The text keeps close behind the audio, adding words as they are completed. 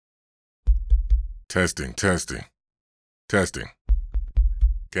Testing, testing, testing.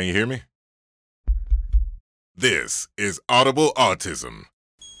 Can you hear me? This is Audible Autism.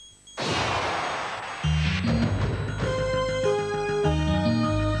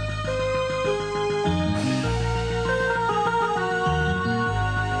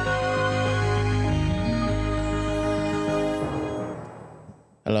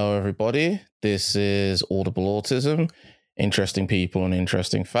 Hello, everybody. This is Audible Autism, interesting people and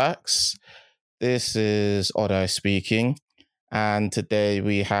interesting facts. This is Oddeye speaking, and today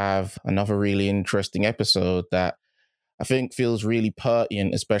we have another really interesting episode that I think feels really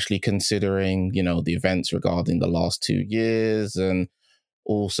pertinent, especially considering, the events regarding the last 2 years, and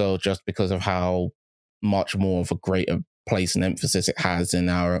also just because of how much more of a greater place and emphasis it has in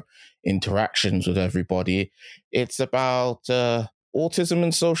our interactions with everybody. It's about autism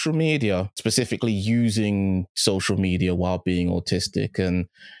and social media, specifically using social media while being autistic. And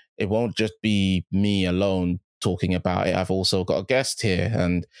it won't just be me alone talking about it. I've also got a guest here,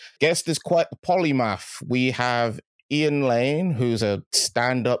 and guest is quite a polymath. We have Ian Lane, who's a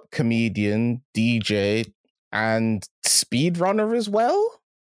stand-up comedian, DJ, and speedrunner as well.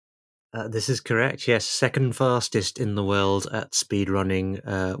 This is correct, yes. Second fastest in the world at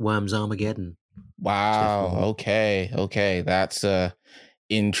speedrunning Worms Armageddon. Wow, okay. That's a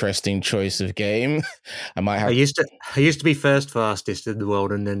interesting choice of game. I used to be first fastest in the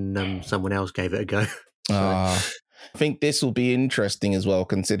world, and then someone else gave it a go. I think this will be interesting as well,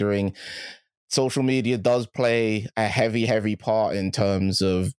 considering social media does play a heavy part in terms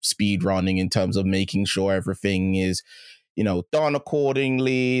of speedrunning, in terms of making sure everything is done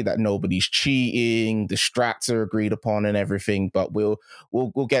accordingly, that nobody's cheating, the strats are agreed upon and everything, but we'll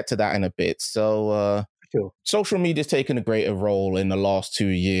get to that in a bit. So sure. Social media's taken a greater role in the last 2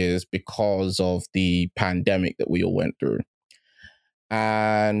 years because of the pandemic that we all went through.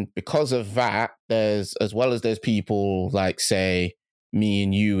 And because of that, there's people like, say, me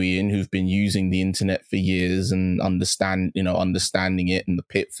and you, Ian, who've been using the internet for years and understanding it and the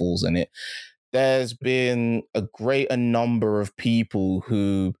pitfalls in it. There's been a greater number of people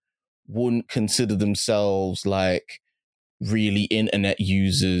who wouldn't consider themselves like really internet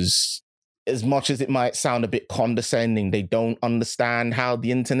users. As much as it might sound a bit condescending, they don't understand how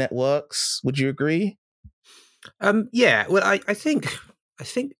the internet works. Would you agree? Yeah. Well, I think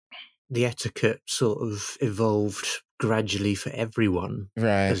the etiquette sort of evolved gradually for everyone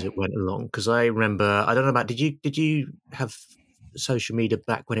as it went along. Because I remember, I don't know about, did you have social media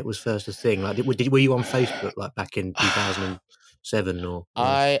back when it was first a thing? Like, were you on Facebook like back in 2007 or?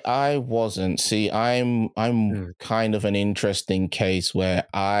 I wasn't. See, I'm kind of an interesting case where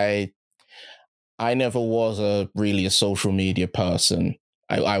I never was really a social media person.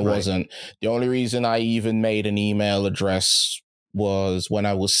 I wasn't. The only reason I even made an email address was when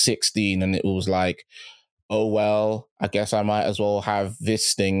I was 16, and it was like, oh well, I guess I might as well have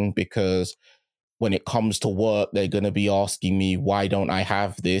this thing, because when it comes to work, they're going to be asking me, why don't I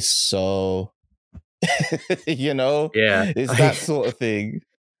have this? So, it's that sort of thing.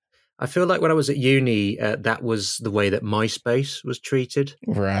 I feel like when I was at uni, that was the way that MySpace was treated.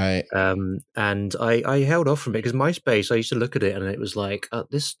 Right. And I held off from it, because MySpace, I used to look at it and it was like,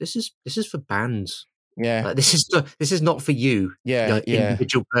 this is for bands. Yeah. Like, this is not for you. Yeah.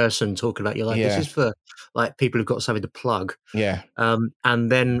 Individual person talking about your life. Yeah. This is for like people who've got something to plug. Yeah. And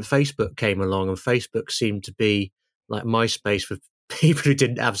then Facebook came along, and Facebook seemed to be like MySpace for people who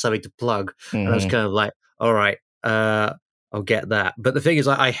didn't have something to plug. Mm-hmm. And I was kind of like, all right, I'll get that. But the thing is,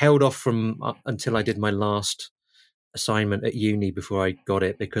 I held off from until I did my last assignment at uni before I got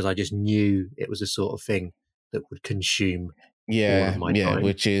it, because I just knew it was the sort of thing that would consume all of my time.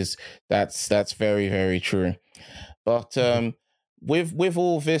 Which is that's very, very true. But with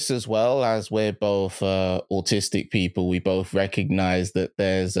all this, as well, as we're both autistic people, we both recognize that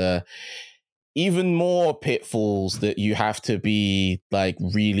there's even more pitfalls that you have to be like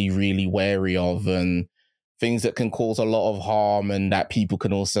really, really wary of, and things that can cause a lot of harm, and that people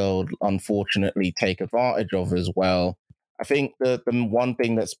can also unfortunately take advantage of as well. I think the one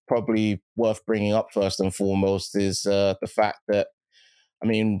thing that's probably worth bringing up first and foremost is the fact that, I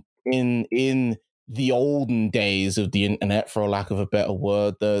mean, in the olden days of the internet, for lack of a better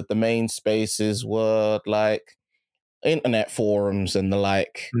word, the main spaces were like internet forums and the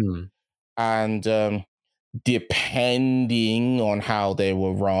like. And depending on how they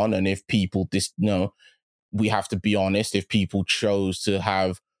were run, and if people we have to be honest, if people chose to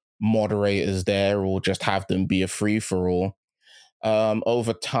have moderators there or just have them be a free-for-all,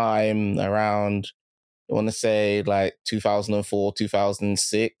 over time, around, I want to say like 2004,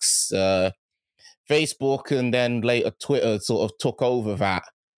 2006, Facebook and then later Twitter sort of took over that.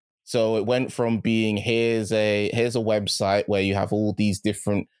 So it went from being here's a website where you have all these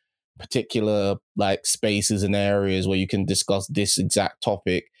different particular like spaces and areas where you can discuss this exact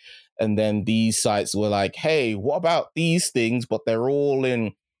topic. And then these sites were like, hey, what about these things? But they're all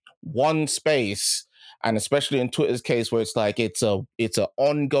in one space. And especially in Twitter's case, where it's like it's a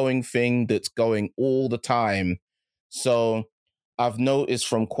ongoing thing that's going all the time. So I've noticed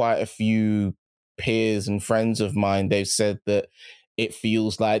from quite a few peers and friends of mine, they've said that it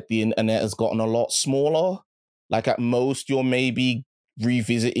feels like the internet has gotten a lot smaller. Like at most, you're maybe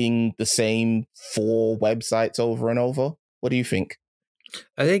revisiting the same 4 websites over and over. What do you think?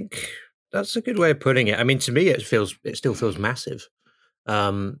 I think that's a good way of putting it. I mean, to me, it still feels massive.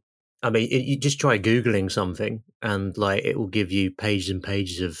 I mean, you just try Googling something and like it will give you pages and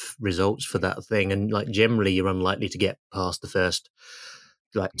pages of results for that thing. And like generally you're unlikely to get past the first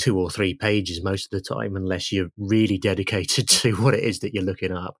like 2 or 3 pages most of the time, unless you're really dedicated to what it is that you're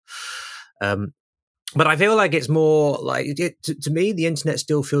looking up. But I feel like it's more like to me, the internet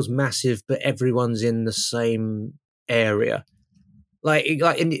still feels massive, but everyone's in the same area. Like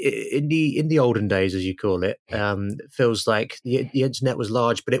in the olden days, as you call it, it feels like the internet was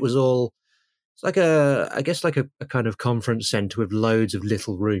large, but it was all it's like I guess like a kind of conference center with loads of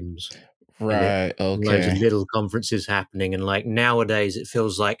little rooms, right? Okay, loads of little conferences happening, and like nowadays, it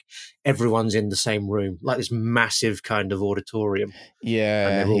feels like everyone's in the same room, like this massive kind of auditorium. Yeah,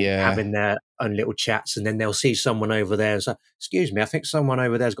 and they're all having their own little chats, and then they'll see someone over there and say, "Excuse me, I think someone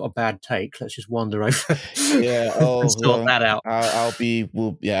over there's got a bad take. Let's just wander over." Yeah, and sort that out. I think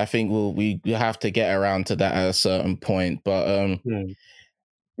we have to get around to that at a certain point. But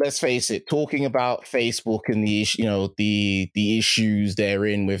let's face it, talking about Facebook and the issues they're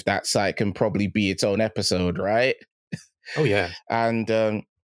in with that site can probably be its own episode, right? Oh yeah, and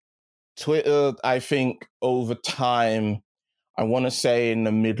Twitter, I think over time, I want to say in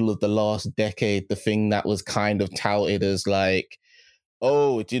the middle of the last decade, the thing that was kind of touted as like,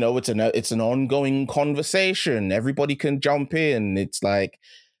 oh, it's an ongoing conversation. Everybody can jump in. It's like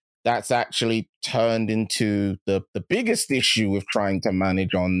that's actually turned into the biggest issue with trying to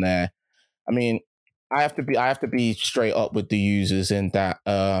manage on there. I mean, I have to be straight up with the users in that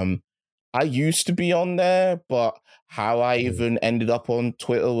I used to be on there, but how I even ended up on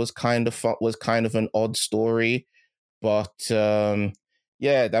Twitter was kind of an odd story. But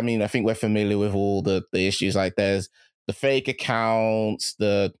yeah, I mean, I think we're familiar with all the issues. Like there's the fake accounts,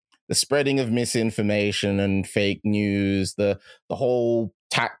 the spreading of misinformation and fake news, the whole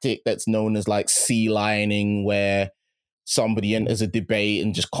tactic that's known as like sea lining, where somebody enters a debate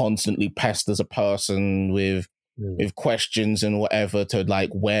and just constantly pesters a person with questions and whatever to like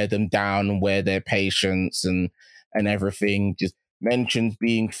wear them down and wear their patience and everything. Just mentions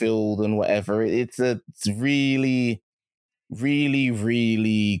being filled and whatever. It's really, really,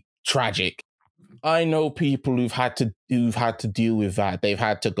 really tragic. I know people who've had to deal with that. They've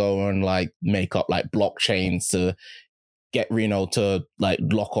had to go and like make up like blockchains to get, to like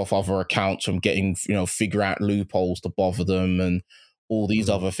lock off other accounts from getting, figure out loopholes to bother them and all these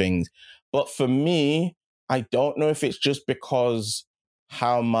other things. But for me, I don't know if it's just because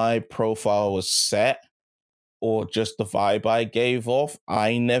how my profile was set or just the vibe I gave off.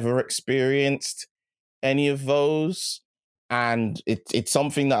 I never experienced any of those. And it's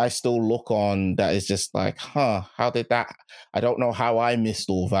something that I still look on that is just like, how did that? I don't know how I missed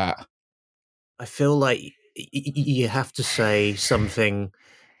all that. I feel like you have to say something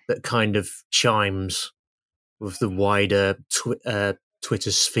that kind of chimes with the wider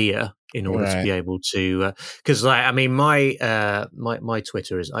Twitter sphere in order to be able to, because like I mean my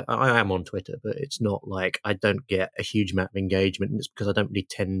Twitter is I am on Twitter, but it's not like I don't get a huge amount of engagement, and it's because I don't really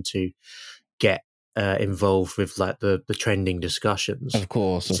tend to get involved with like the trending discussions. Of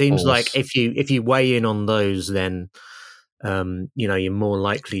course, it seems like if you weigh in on those, then you're more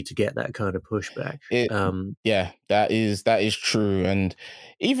likely to get that kind of pushback. Yeah, that is true. And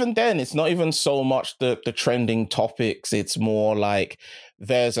even then, it's not even so much the trending topics. It's more like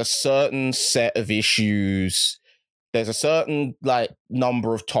there's a certain set of issues. There's a certain like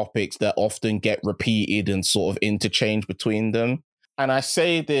number of topics that often get repeated and sort of interchange between them. And I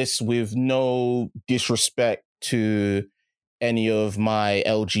say this with no disrespect to any of my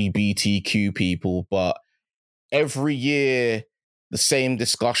LGBTQ people, but every year, the same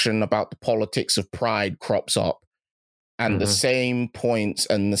discussion about the politics of pride crops up, and the same points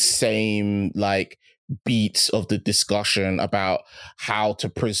and the same like beats of the discussion about how to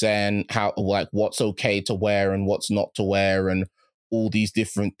present, how like what's okay to wear and what's not to wear, and all these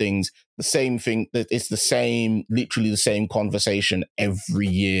different things. The same thing, that it's literally the same conversation every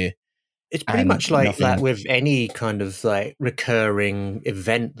year. It's pretty much like that with any kind of like recurring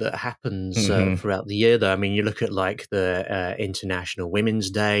event that happens throughout the year, though. I mean, you look at like the International Women's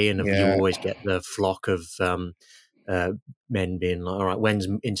Day, and you always get the flock of men being like, all right, when's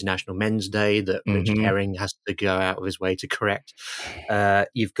International Men's Day? That Richard Herring has to go out of his way to correct.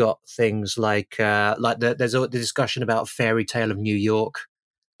 You've got things like there's the discussion about Fairy Tale of New York.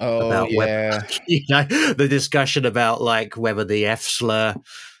 Oh, whether, the discussion about like whether the F slur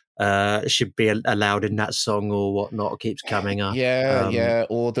should be allowed in that song or whatnot keeps coming up.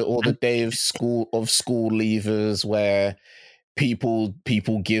 Or the day of school leavers where people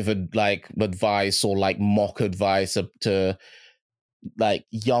give advice or like mock advice to like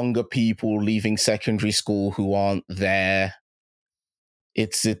younger people leaving secondary school who aren't there.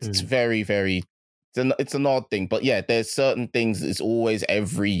 It's very, very. It's an odd thing, but yeah, there's certain things. It's always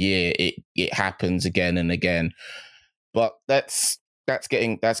every year it happens again and again, but that's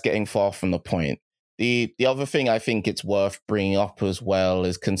getting far from the point. The other thing I think it's worth bringing up as well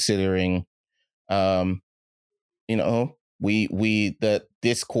is considering, that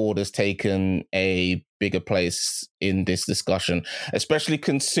Discord has taken a bigger place in this discussion, especially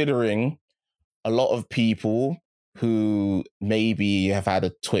considering a lot of people who maybe have had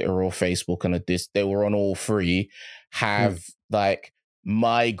a Twitter or Facebook and they were on all three, have like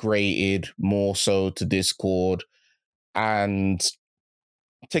migrated more so to Discord, and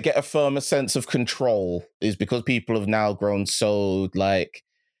to get a firmer sense of control is because people have now grown so like,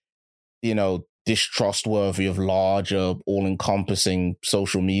 distrustworthy of larger, all-encompassing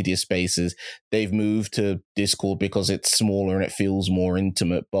social media spaces. They've moved to Discord because it's smaller and it feels more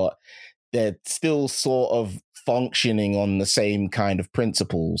intimate, but they're still sort of functioning on the same kind of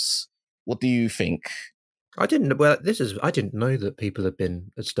principles. What do you think? I didn't know that people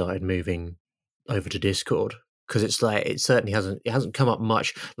had started moving over to Discord, because it's like it hasn't come up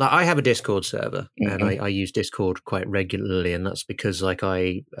much. Like I have a Discord server and I use Discord quite regularly, and that's because like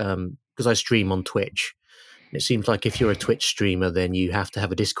I stream on Twitch. It seems like if you're a Twitch streamer, then you have to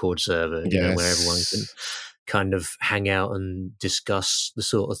have a Discord server, where everyone can kind of hang out and discuss the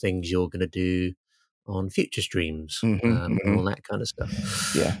sort of things you're going to do on future streams and all that kind of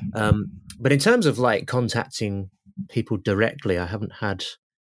stuff. Yeah. But in terms of like contacting people directly, I haven't had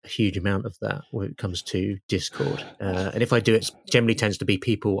a huge amount of that when it comes to Discord. And if I do, it generally tends to be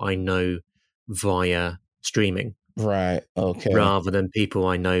people I know via streaming. Right. Okay. Rather than people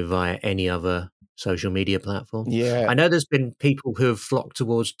I know via any other social media platform. Yeah. I know there's been people who have flocked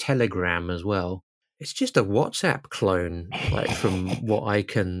towards Telegram as well. It's just a WhatsApp clone, like from what I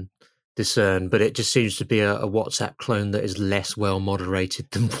can discern, but it just seems to be a WhatsApp clone that is less well moderated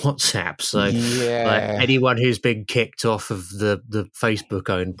than WhatsApp. So like anyone who's been kicked off of the Facebook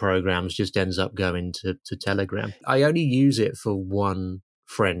owned programs just ends up going to Telegram. I only use it for one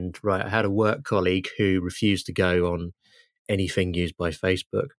friend, right? I had a work colleague who refused to go on anything used by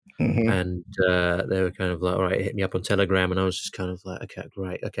Facebook. And they were kind of like, all right, hit me up on Telegram. And I was just kind of like, okay,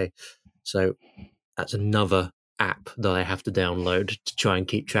 great. Okay. So that's another app that I have to download to try and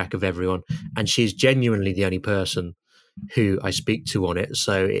keep track of everyone. And she's genuinely the only person who I speak to on it.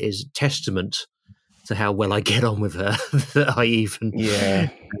 So it is testament to how well I get on with her that I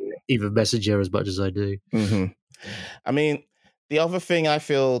even message her as much as I do. I mean, the other thing I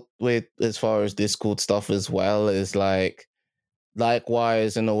feel with as far as Discord stuff as well is like,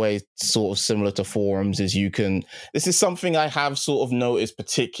 likewise, in a way, sort of similar to forums, is this is something I have sort of noticed,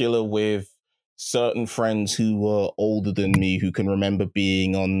 particular with certain friends who were older than me, who can remember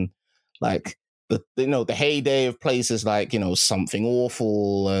being on like the heyday of places like, Something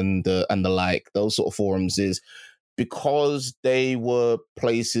Awful and the like, those sort of forums, is because they were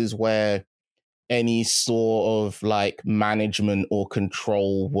places where any sort of like management or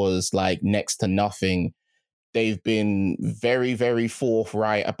control was like next to nothing. They've been very, very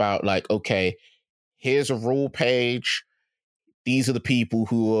forthright about like, okay, here's a rule page. These are the people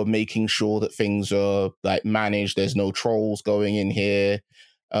who are making sure that things are like managed. There's no trolls going in here.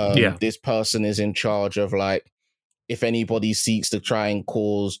 This person is in charge of like, if anybody seeks to try and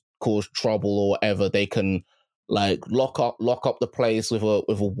cause trouble or whatever, they can like lock up the place with a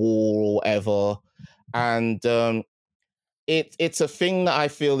wall or whatever. And it's a thing that I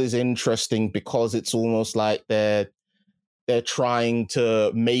feel is interesting because it's almost like they're trying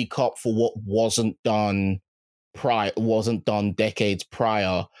to make up for what wasn't done decades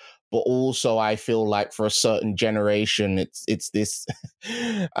prior. But also I feel like for a certain generation, it's this,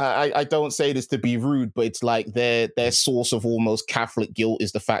 I don't say this to be rude, but it's like their source of almost Catholic guilt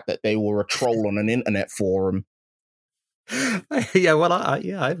is the fact that they were a troll on an internet forum. Yeah, well,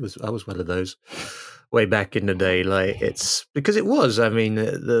 I was one of those. way back in the day. Like it's because it was. I mean,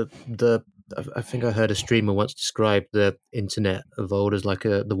 I think I heard a streamer once describe the internet of old as like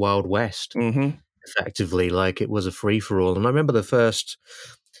the Wild West. Mm-hmm. Effectively, like it was a free for all. And I remember the first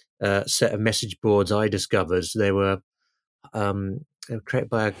set of message boards I discovered. They were created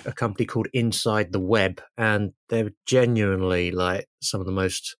by a company called Inside the Web, and they were genuinely like some of the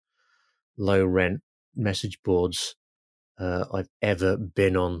most low rent message boards I've ever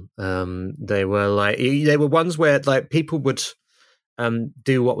been on. They were ones where like people would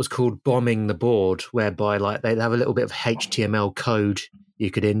do what was called bombing the board, whereby like they'd have a little bit of HTML code you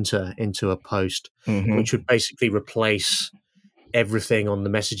could enter into a post, which would basically replace everything on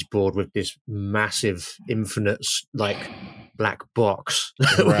the message board with this massive, infinite, like black box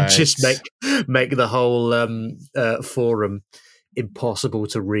that would just make the whole forum impossible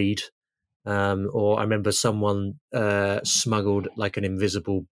to read. Or I remember someone smuggled like an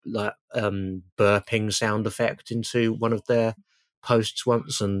invisible like burping sound effect into one of their posts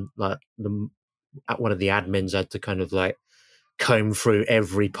once, and like one of the admins had to kind of like comb through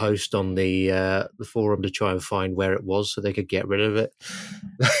every post on the forum to try and find where it was so they could get rid of it.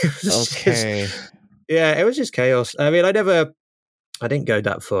 Okay. Yeah, it was just chaos. I mean, I didn't go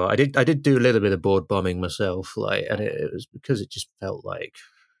that far. I did do a little bit of board bombing myself, like, and it was because it just felt like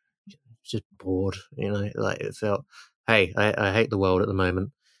just bored, you know, like it felt, hey, I hate the world at the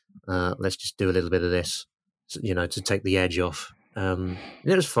moment. Let's just do a little bit of this, you know, to take the edge off. It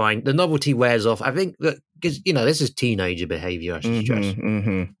was fine. The novelty wears off. I think that because you know this is teenager behavior. I should stress,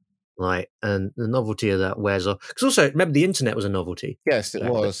 like, and the novelty of that wears off. Because also remember the internet was a novelty. Yes, it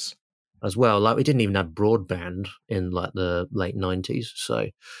was as well. Like we didn't even have broadband in like the late 90s. So,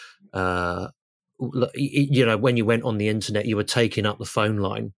 you know, when you went on the internet, you were taking up the phone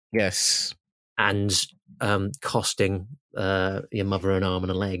line. Yes, and costing your mother an arm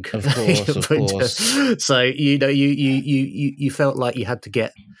and a leg. Of course. So you know, you felt like you had to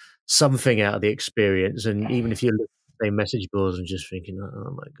get something out of the experience, and even if you look at the same message boards and just thinking,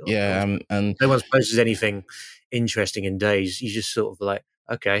 oh my god, yeah, and no one's posted anything interesting in days. You just sort of like,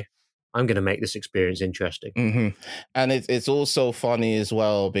 okay, I'm going to make this experience interesting. And it's also funny as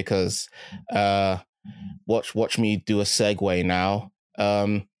well because watch me do a segue now.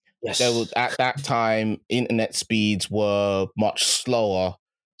 Yes. There was, at that time, internet speeds were much slower.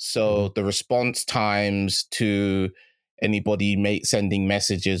 So the response times to anybody sending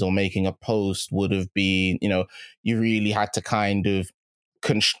messages or making a post would have been, you know, you really had to kind of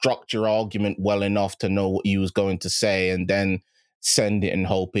construct your argument well enough to know what you was going to say and then send it and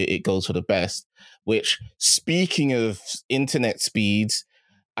hope it goes for the best. Which, speaking of internet speeds,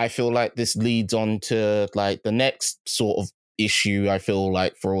 I feel like this leads on to like the next sort of issue I feel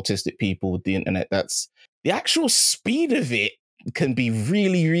like for autistic people with the internet. That's the actual speed of it can be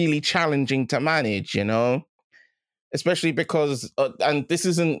really, really challenging to manage, you know, especially because and this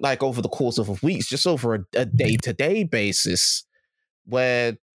isn't like over the course of a week, just over a day-to-day basis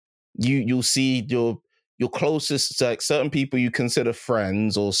where you'll see your closest, like certain people you consider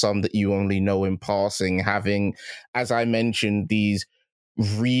friends or some that you only know in passing, having, as I mentioned, these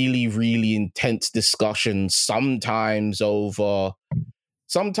really, really intense discussions, sometimes over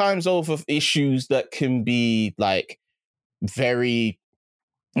issues that can be like very,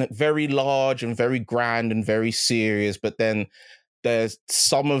 very large and very grand and very serious. But then there's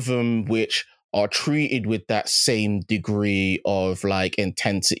some of them which are treated with that same degree of like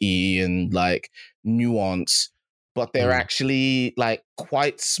intensity and like nuance, but they're actually like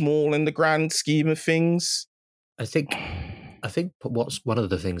quite small in the grand scheme of things. I think what's one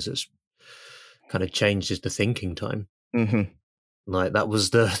of the things that's kind of changed is the thinking time. Like that was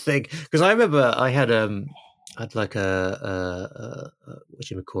the thing, because I remember I had like a what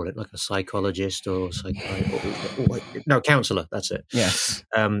do you call it, like a psychologist or counselor. That's it. Yes.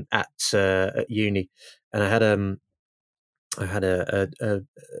 At uni, and I had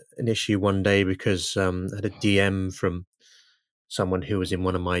an issue one day because I had a DM from someone who was in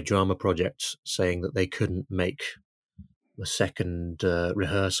one of my drama projects saying that they couldn't make a second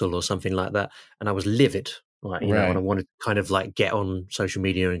rehearsal or something like that, and I was livid, like, you know, and I wanted to kind of like get on social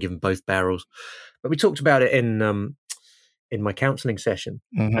media and give them both barrels. But we talked about it in my counselling session,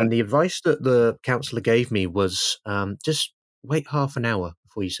 and the advice that the counsellor gave me was just wait half an hour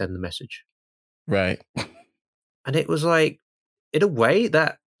before you send the message. Right. And it was like, in a way,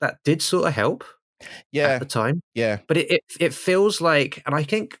 that did sort of help. Yeah. At the time. Yeah. But it feels like, and I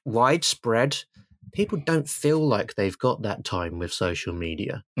think widespread, people don't feel like they've got that time with social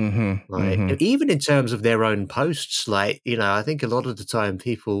media. Even in terms of their own posts, like, you know, I think a lot of the time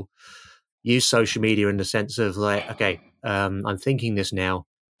people use social media in the sense of like, okay, I'm thinking this now,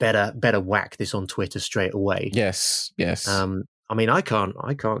 better whack this on Twitter straight away. Yes. I mean, I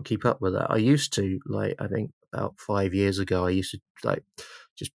can't keep up with that. I used to, like, I think about 5 years ago, I used to like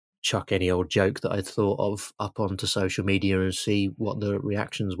just chuck any old joke that I'd thought of up onto social media and see what the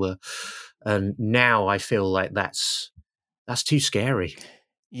reactions were. And now I feel like that's too scary.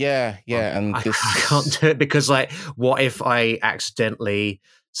 Yeah. And I can't do it because, like, what if I accidentally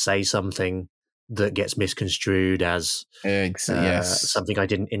say something that gets misconstrued as something I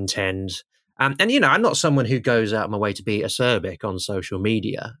didn't intend? And I'm not someone who goes out of my way to be acerbic on social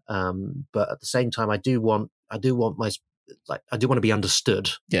media, but at the same time, I do want to be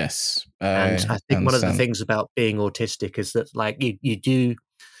understood. Yes, and I think one of the things about being autistic is that, like, you do,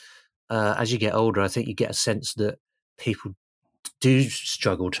 as you get older, I think you get a sense that people do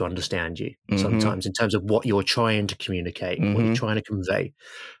struggle to understand you sometimes in terms of what you're trying to communicate, what you're trying to convey,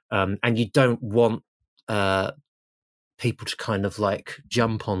 and you don't want people to kind of like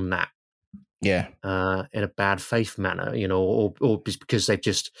jump on that. Yeah. In a bad faith manner, or because they've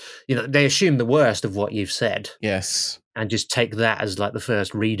just, they assume the worst of what you've said. Yes. And just take that as like the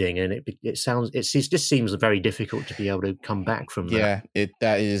first reading, and it just seems very difficult to be able to come back from that. Yeah,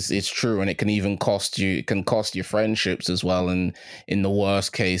 it's true, and it can even cost you. It can cost you friendships as well, and in the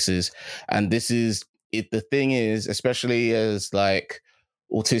worst cases. And this is it. The thing is, especially as like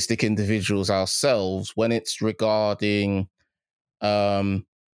autistic individuals ourselves, when it's regarding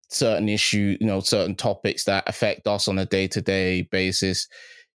certain issues, certain topics that affect us on a day-to-day basis,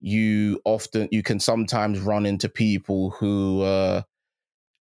 you can sometimes run into people who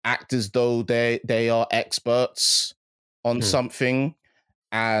act as though they are experts on something,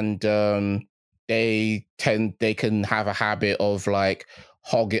 and they can have a habit of like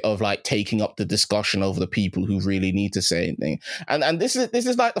taking up the discussion over the people who really need to say anything. And this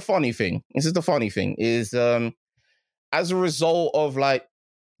is like the funny thing. This is the funny thing is as a result of like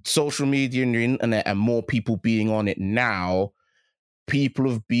social media and the internet and more people being on it now, people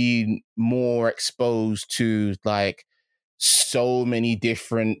have been more exposed to like so many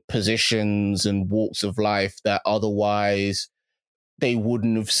different positions and walks of life that otherwise they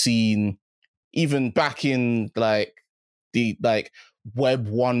wouldn't have seen even back in like the like web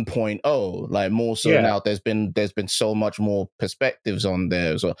 1.0, like more so now there's been so much more perspectives on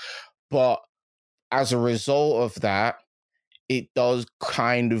there as well. But as a result of that, it does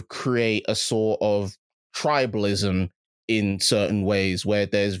kind of create a sort of tribalism in certain ways, where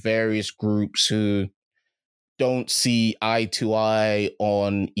there's various groups who don't see eye to eye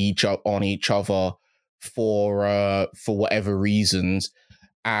on each other for whatever reasons,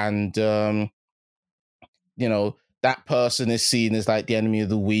 and that person is seen as like the enemy of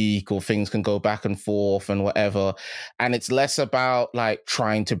the weak, or things can go back and forth and whatever. And it's less about like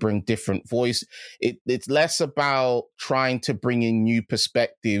trying to bring different voice. It's less about trying to bring in new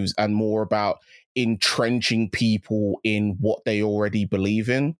perspectives and more about entrenching people in what they already believe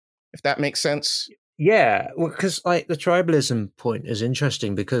in, if that makes sense. Yeah, well, because like the tribalism point is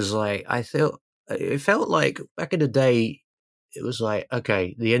interesting, because like it felt like back in the day, it was like,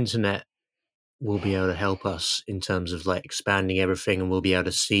 okay, the internet will be able to help us in terms of like expanding everything, and we'll be able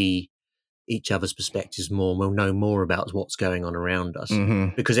to see each other's perspectives more, and we'll know more about what's going on around us.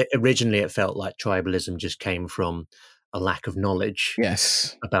 Because originally it felt like tribalism just came from a lack of knowledge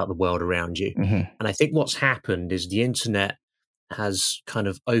about the world around you. And I think what's happened is the internet has kind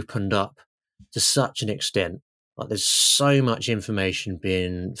of opened up to such an extent, like there's so much information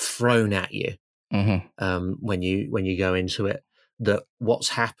being thrown at you when you go into it, that what's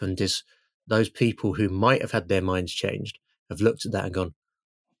happened is those people who might have had their minds changed have looked at that and gone,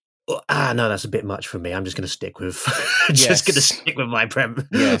 no, that's a bit much for me. I'm just going to stick with my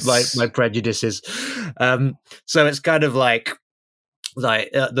prejudices. So it's kind of like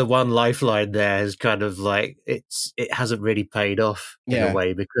the one lifeline there is kind of like it hasn't really paid off in a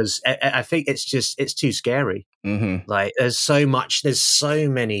way, because I think it's too scary. Like there's so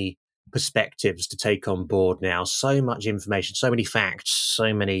many perspectives to take on board now, so much information, so many facts,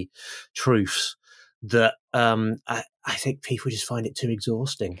 so many truths, that I think people just find it too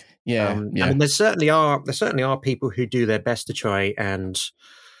exhausting. I mean, there certainly are people who do their best to try and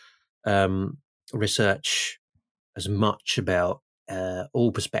research as much about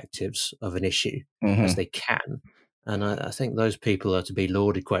all perspectives of an issue as they can. And I think those people are to be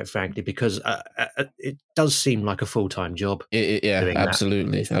lauded, quite frankly, because it does seem like a full-time job.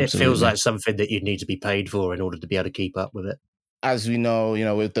 Absolutely. It feels like something that you'd need to be paid for in order to be able to keep up with it. As we know,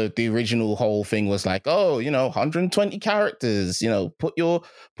 with the original whole thing was like, 120 characters, put your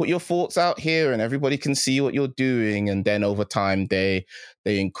thoughts out here and everybody can see what you're doing. And then over time they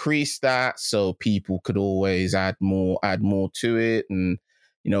increased that so people could always add more to it. And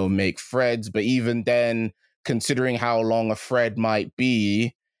make threads. But even then, considering how long a thread might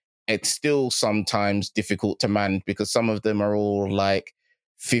be, it's still sometimes difficult to manage because some of them are all like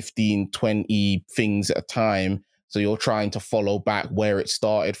 15, 20 things at a time. So you're trying to follow back where it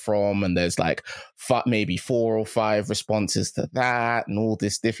started from, and there's like maybe 4 or 5 responses to that, and all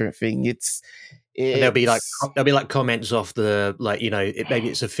this different thing. And there'll be like comments off the maybe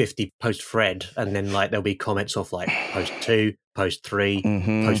it's a 50 post thread, and then like there'll be comments off like post 2, post 3,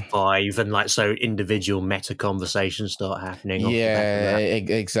 post 5, and like so individual meta conversations start happening. Yeah,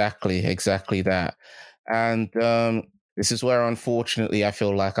 exactly that. And this is where, unfortunately, I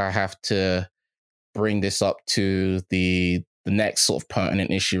feel like I have to bring this up to the next sort of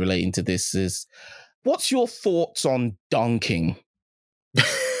pertinent issue relating to this is, what's your thoughts on dunking?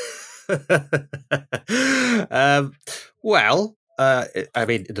 Well, I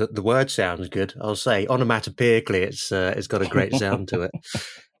mean, the word sounds good. I'll say onomatopoeically, it's got a great sound to it.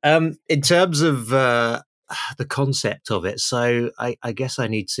 In terms of the concept of it, so I guess I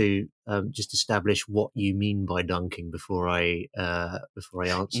need to just establish what you mean by dunking before I answer.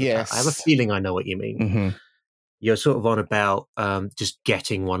 Yes, that. I have a feeling I know what you mean. Mm-hmm. You're sort of on about just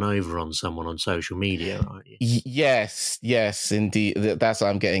getting one over on someone on social media, aren't you? Yes, indeed. That's what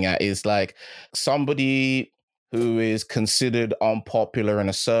I'm getting at. Is like somebody who is considered unpopular in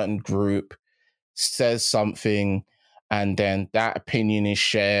a certain group says something, and then that opinion is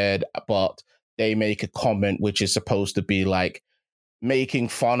shared, but they make a comment which is supposed to be like making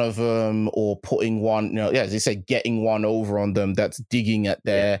fun of them or putting one, as they say, getting one over on them. That's digging at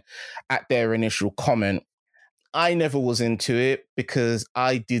their initial comment. I never was into it because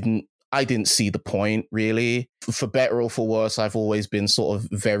I didn't see the point, really. For better or for worse, I've always been sort of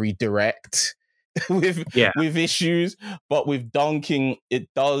very direct with issues. But with dunking,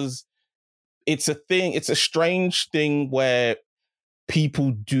 it's a thing. It's a strange thing where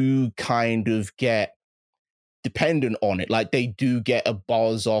people do kind of get dependent on it. Like they do get a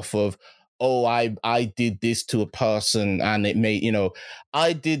buzz off of, oh, I did this to a person and it made,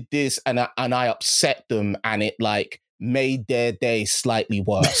 I did this and I upset them and it like made their day slightly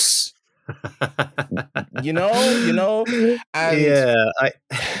worse. And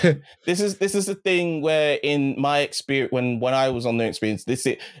this is the thing where in my experience, when I was on the experience,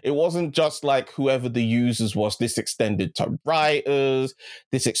 it wasn't just like whoever the users was. This extended to writers,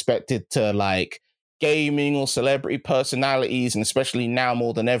 this expected to like gaming or celebrity personalities, and especially now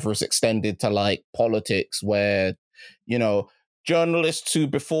more than ever is extended to like politics, where journalists who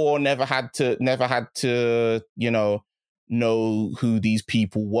before never had to know who these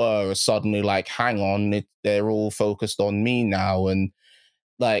people were are suddenly like, hang on, they're all focused on me now. And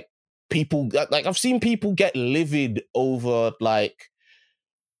like people, like I've seen people get livid over like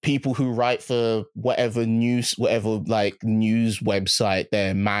people who write for whatever news website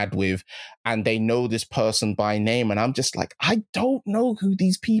they're mad with, and they know this person by name, and I'm just like, I don't know who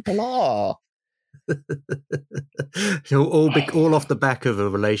these people are. all off the back of a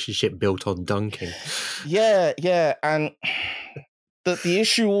relationship built on dunking. Yeah, and the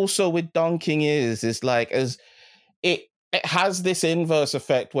issue also with dunking is like, as it has this inverse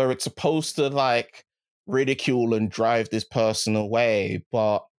effect where it's supposed to like ridicule and drive this person away,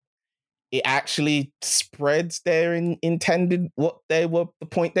 but it actually spreads their intended the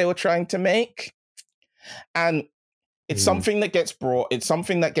point they were trying to make. And it's something that gets brought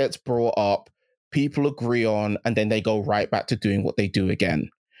up, people agree on, and then they go right back to doing what they do again.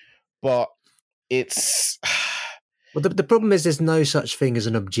 But it's well, the problem is there's no such thing as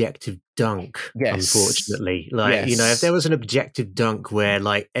an objective dunk, unfortunately. Like, if there was an objective dunk where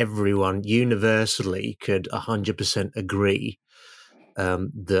like everyone universally could 100% agree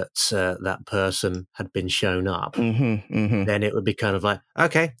that person had been shown up, then it would be kind of like,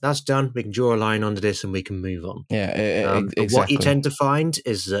 okay, that's done. We can draw a line under this and we can move on. Exactly. What you tend to find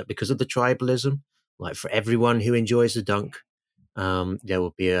is that because of the tribalism, like for everyone who enjoys a dunk, there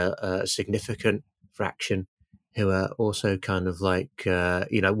will be a significant fraction who are also kind of like,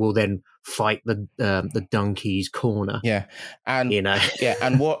 will then fight the donkey's corner. Yeah. And,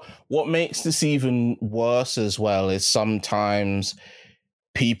 and what makes this even worse as well is sometimes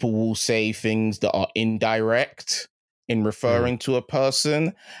people will say things that are indirect in referring to a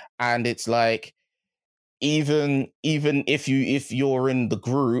person. And it's like, even if you're in the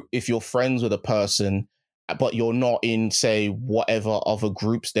group, if you're friends with a person, but you're not in, say, whatever other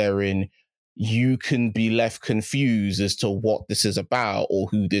groups they're in, you can be left confused as to what this is about, or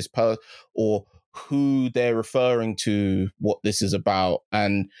who or who they're referring to, what this is about.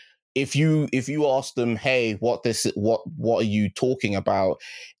 And if you ask them, hey, what are you talking about?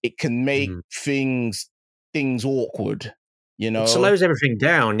 It can make things awkward, know, it slows everything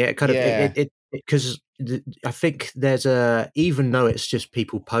down. Yeah, kind Yeah. of because I think there's even though it's just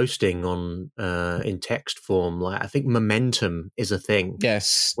people posting on in text form, like I think momentum is a thing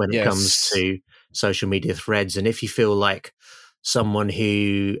Yes. when it comes to social media threads. And if you feel like someone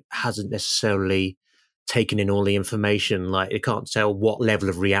who hasn't necessarily taken in all the information, like it can't tell what level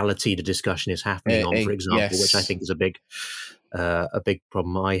of reality the discussion is happening on, for example, which I think is a big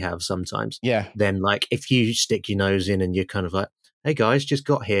problem I have sometimes. Yeah. Then like if you stick your nose in and you're kind of like, hey guys, just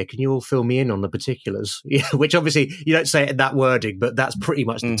got here, can you all fill me in on the particulars? Yeah, which obviously you don't say it in that wording, but that's pretty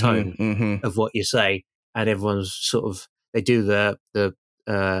much the tone of what you say. And everyone's sort of, they do the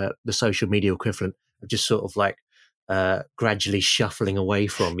social media equivalent of just sort of like gradually shuffling away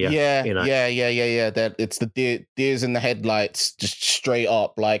from you. Yeah, you know? yeah. That it's the deers in the headlights, just straight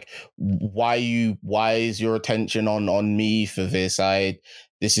up. Like, why is your attention on me for this?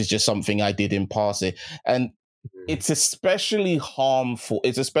 This is just something I did in passing, and it's especially harmful.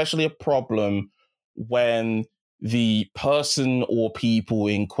 It's especially a problem when the person or people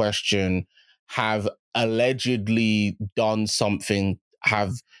in question have allegedly done something,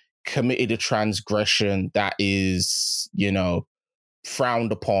 have committed a transgression that is,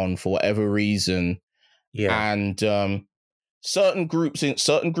 frowned upon for whatever reason. Yeah. And certain groups in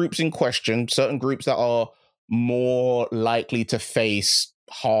question, certain groups that are more likely to face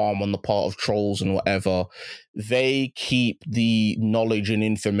harm on the part of trolls and whatever, they keep the knowledge and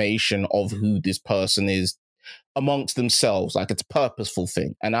information of who this person is amongst themselves. Like, it's a purposeful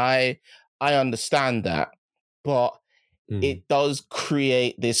thing. And I understand that, but it does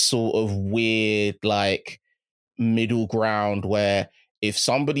create this sort of weird, like, middle ground where if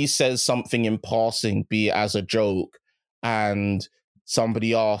somebody says something in passing, be it as a joke, and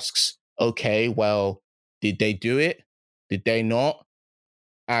somebody asks, okay, well, did they do it? Did they not?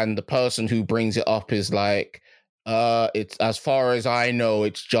 And the person who brings it up is like, it's, as far as I know,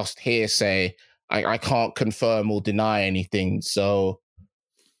 it's just hearsay. I can't confirm or deny anything. So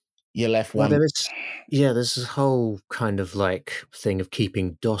you're left one. There's this whole kind of like thing of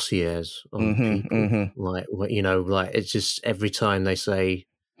keeping dossiers on people. Like, like it's just every time they say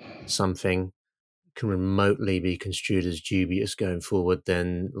something can remotely be construed as dubious going forward,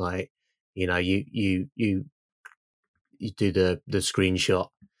 then like, you do the screenshot,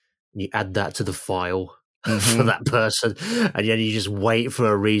 you add that to the file for that person, and then you just wait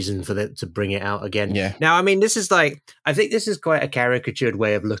for a reason for them to bring it out again. Yeah. Now, I mean, this is like, I think this is quite a caricatured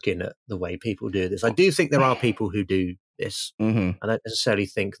way of looking at the way people do this. I do think there are people who do this. I don't necessarily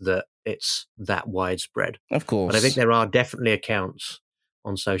think that it's that widespread. Of course. But I think there are definitely accounts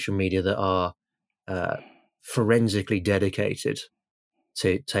on social media that are forensically dedicated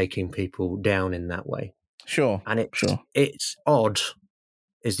to taking people down in that way. Sure. And it's odd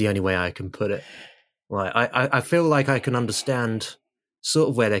is the only way I can put it. Like, I feel like I can understand sort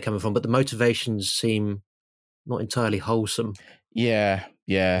of where they're coming from, but the motivations seem not entirely wholesome. Yeah.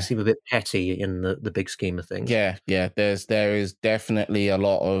 They seem a bit petty in the big scheme of things. Yeah. There is definitely a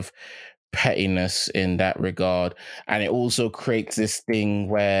lot of pettiness in that regard. And it also creates this thing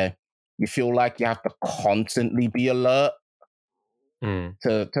where you feel like you have to constantly be alert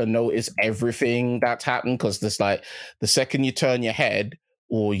to notice everything that's happened. Because there's like, the second you turn your head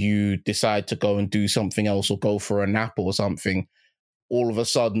or you decide to go and do something else or go for a nap or something, all of a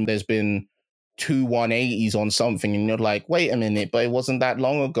sudden there's been 2 180s on something, and you're like, wait a minute, but it wasn't that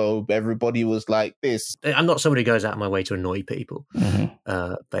long ago everybody was like this. I'm not somebody who goes out of my way to annoy people.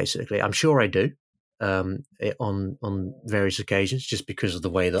 Basically, I'm sure I do on various occasions, just because of the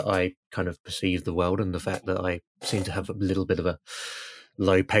way that I kind of perceive the world and the fact that I seem to have a little bit of a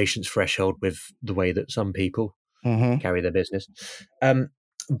low patience threshold with the way that some people carry their business.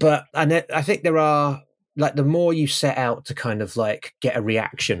 But I think there are, like, the more you set out to kind of like get a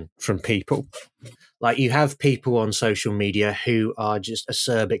reaction from people, like you have people on social media who are just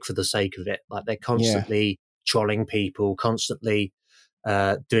acerbic for the sake of it. Like, they're constantly trolling people, constantly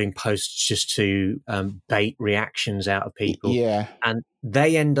doing posts just to bait reactions out of people. Yeah. And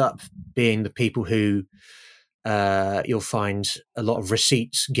they end up being the people who you'll find a lot of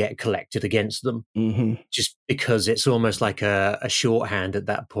receipts get collected against them, just because it's almost like a shorthand at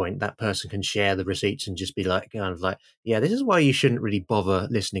that point. That person can share the receipts and just be like, kind of like, yeah, this is why you shouldn't really bother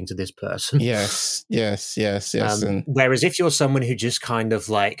listening to this person. Yes. Whereas if you're someone who just kind of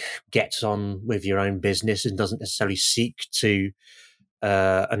like gets on with your own business and doesn't necessarily seek to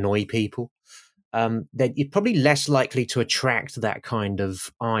annoy people, then you're probably less likely to attract that kind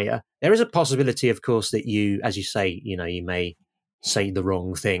of ire. There is a possibility, of course, that you, as you say, you may say the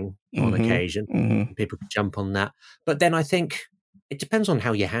wrong thing on occasion. People can jump on that. But then I think it depends on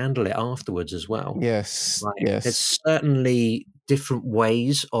how you handle it afterwards as well. Yes. Like, Yes. there's certainly different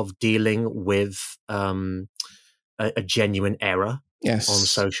ways of dealing with a genuine error Yes. on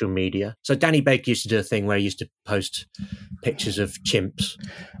social media. So Danny Baker used to do a thing where he used to post pictures of chimps.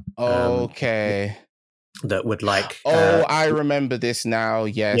 Okay. That would like. I remember this now.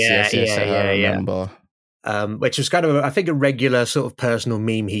 Yes. I remember. Which was kind of, I think, a regular sort of personal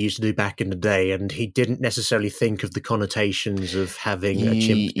meme he used to do back in the day, and he didn't necessarily think of the connotations of having a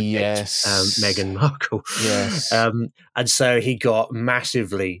chimp depict Meghan Markle. Yes. And so he got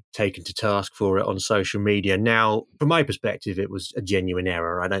massively taken to task for it on social media. Now, from my perspective, it was a genuine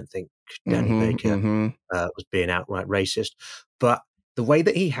error. I don't think Danny Baker was being outright racist, but the way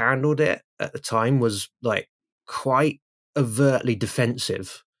that he handled it at the time was like quite overtly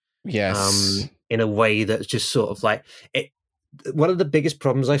defensive. Yes. In a way that's just sort of like it. One of the biggest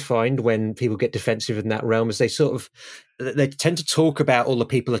problems I find when people get defensive in that realm is they tend to talk about all the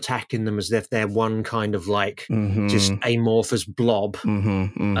people attacking them as if they're one kind of like just amorphous blob,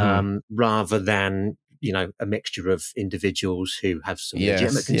 rather than, you know, a mixture of individuals who have some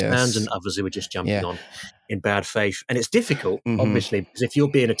legitimate concerns and others who are just jumping on in bad faith. And it's difficult, obviously, because if you're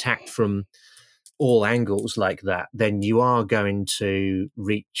being attacked from all angles like that, then you are going to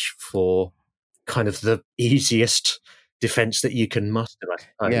reach for kind of the easiest defense that you can muster, I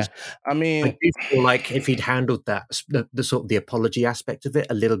suppose. Yeah, I mean, I do feel like if he'd handled that, the sort of the apology aspect of it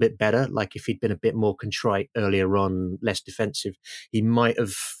a little bit better, like if he'd been a bit more contrite earlier on, less defensive, he might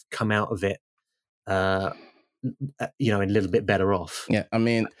have come out of it, you know, a little bit better off. Yeah, I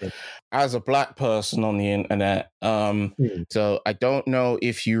mean, as a black person on the internet, so I don't know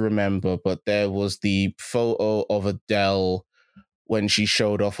if you remember, but there was the photo of Adele when she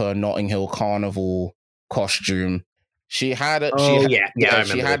showed off her Notting Hill Carnival costume. She had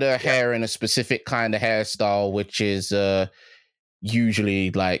she had her hair in a specific kind of hairstyle, which is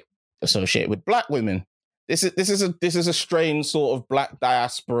usually like associated with black women. This is a strange sort of black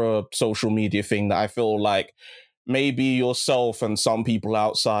diaspora social media thing that I feel like maybe yourself and some people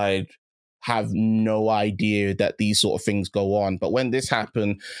outside have no idea that these sort of things go on. But when this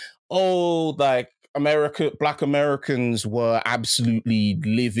happened, like Black Americans were absolutely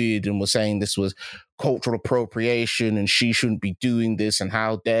livid and were saying this was cultural appropriation and she shouldn't be doing this and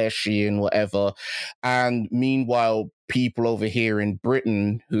how dare she and whatever. And meanwhile, people over here in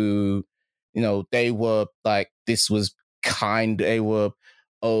Britain who, you know, they were like, this was they were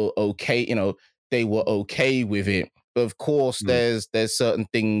okay, you know, they were okay with it. But of course, there's certain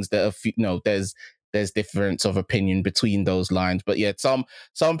things that are, you know, there's difference of opinion between those lines. But yeah, some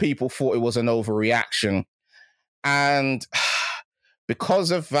people thought it was an overreaction. And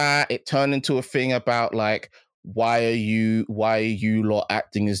because of that, it turned into a thing about like, why are you lot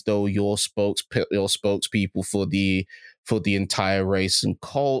acting as though you're spokespeople for the entire race and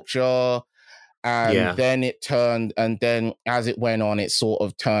culture? And then as it went on, it sort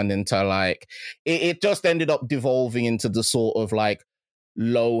of turned into like, it just ended up devolving into the sort of like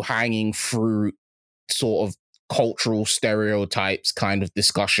low-hanging fruit sort of cultural stereotypes kind of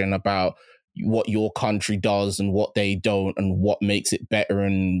discussion about what your country does and what they don't and what makes it better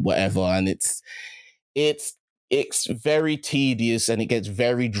and whatever. And it's very tedious and it gets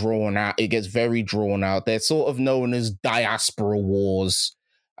very drawn out. They're sort of known as diaspora wars,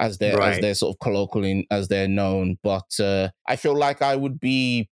 as they're sort of colloquially as they're known. But I feel like I would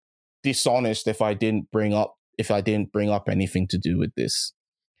be dishonest if I didn't bring up anything to do with this.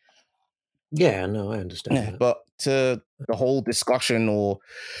 Yeah, no, I understand. Yeah, but the whole discussion or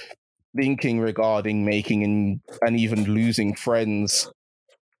thinking regarding making and even losing friends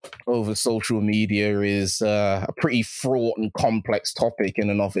over social media is a pretty fraught and complex topic in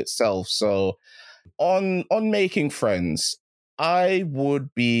and of itself. So on making friends, I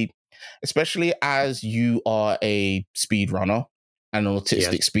would be, especially as you are a speedrunner, an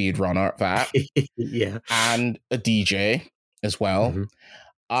autistic speedrunner at that, and a DJ as well,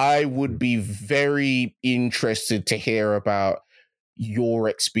 I would be very interested to hear about your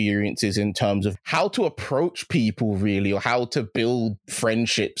experiences in terms of how to approach people really, or how to build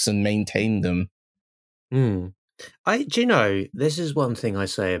friendships and maintain them. Do you know, this is one thing I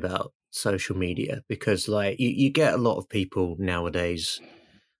say about social media, because like you get a lot of people nowadays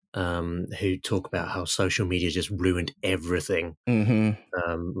who talk about how social media just ruined everything.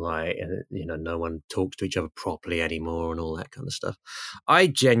 Like, you know, no one talks to each other properly anymore and all that kind of stuff. I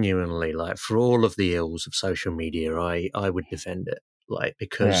genuinely, like, for all of the ills of social media, I would defend it, like,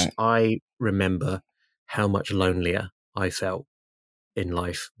 because I remember how much lonelier I felt in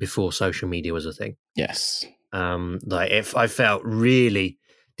life before social media was a thing. Yes. Like, if I felt really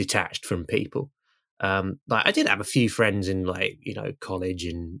detached from people. Like I did have a few friends in like, you know, college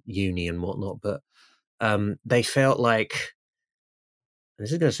and uni and whatnot, but they felt like, and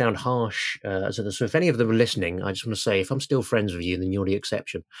this is going to sound harsh, so if any of them are listening, I just want to say, if I'm still friends with you, then you're the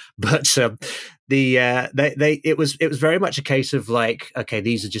exception. But it was very much a case of like, okay,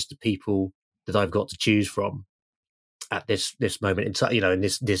 these are just the people that I've got to choose from at this moment in time, you know, in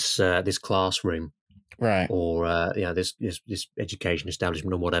this classroom, right, or you know, this education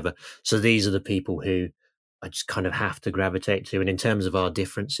establishment or whatever. So these are the people who I just kind of have to gravitate to, and in terms of our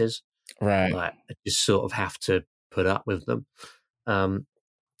differences, right, like I just sort of have to put up with them.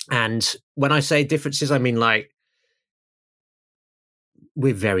 And when I say differences, I mean like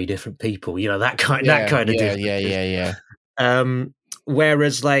we're very different people, you know, that kind of difference. Yeah.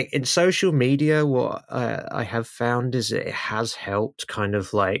 Whereas like in social media, what I have found is it has helped kind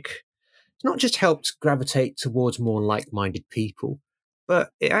of like, it's not just helped gravitate towards more like-minded people, but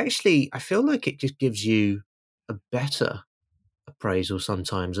it actually, I feel like it just gives you a better appraisal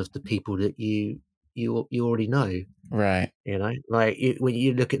sometimes of the people that you already know. Right. You know, like when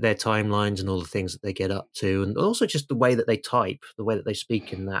you look at their timelines and all the things that they get up to, and also just the way that they type, the way that they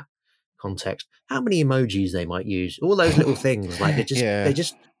speak in that context, how many emojis they might use, all those little things, like they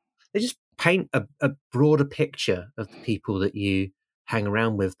just paint a broader picture of the people that you hang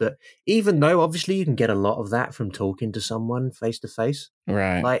around with. That even though obviously you can get a lot of that from talking to someone face to face,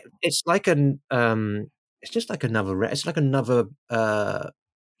 right, like it's like it's just like another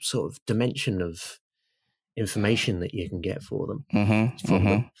sort of dimension of information that you can get for them, from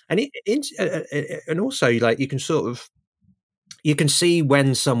them. And and also like you can see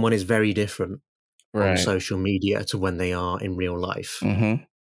when someone is very different on social media to when they are in real life. And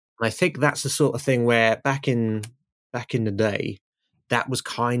I think that's the sort of thing where back in the day, that was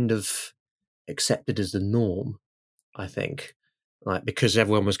kind of accepted as the norm, I think, like because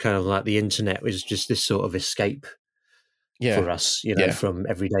everyone was kind of like, the internet was just this sort of escape for us, you know, from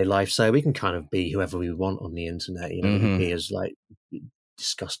everyday life. So we can kind of be whoever we want on the internet, you know, we can be as like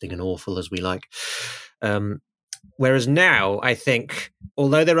disgusting and awful as we like. Whereas now, I think,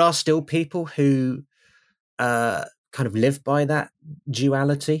 although there are still people who kind of live by that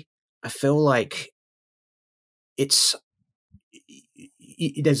duality, I feel like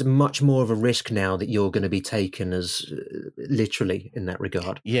there's much more of a risk now that you're going to be taken as literally in that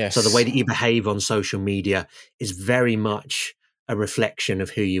regard. Yes. So the way that you behave on social media is very much a reflection of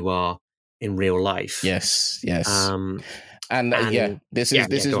who you are in real life. Yes. And this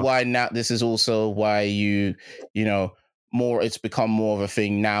is also why you know, more, it's become more of a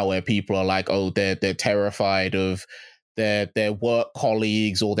thing now where people are like, oh, they're terrified of their work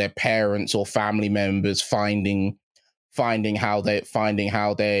colleagues or their parents or family members finding how they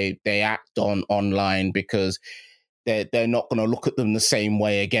act online, because they're not going to look at them the same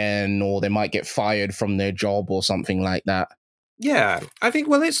way again, or they might get fired from their job or something like that. Yeah, I think,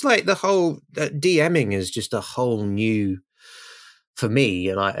 well, it's like the whole DMing is just a whole new, for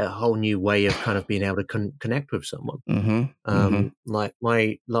me, like a whole new way of kind of being able to connect with someone. Like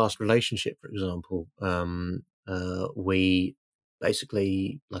my last relationship, for example, we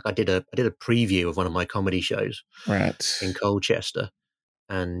basically, like I did a preview of one of my comedy shows in Colchester,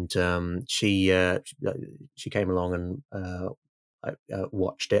 and she came along and I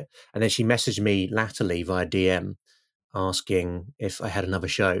watched it, and then she messaged me latterly via DM asking if I had another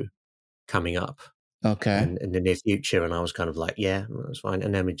show coming up in the near future, and I was kind of like, yeah, that's fine.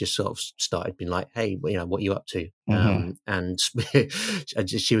 And then we just sort of started being like, hey, you know, what are you up to? And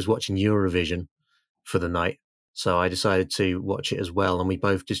she was watching Eurovision for the night, so I decided to watch it as well, and we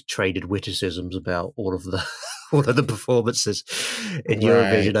both just traded witticisms about all of the performances in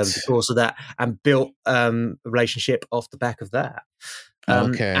Eurovision over the course of that, and built a relationship off the back of that.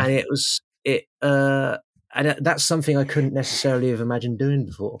 And it was and that's something I couldn't necessarily have imagined doing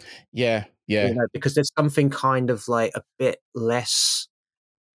before. Yeah. You know, because there's something kind of like a bit less,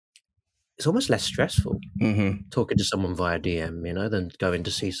 it's almost less stressful talking to someone via DM, you know, than going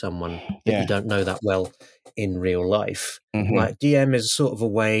to see someone that you don't know that well in real life. Like DM is sort of a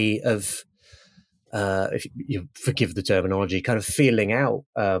way of, if you forgive the terminology, kind of feeling out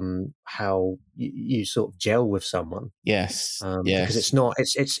how you sort of gel with someone. Yes. Because it's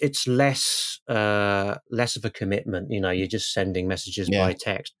less of a commitment. You know, you're just sending messages by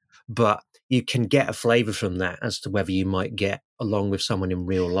text, but you can get a flavor from that as to whether you might get along with someone in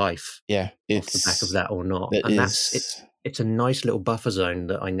real life. Yeah, off the back of that or not, and it's a nice little buffer zone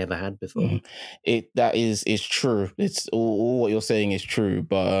that I never had before. That is true. It's all what you're saying is true,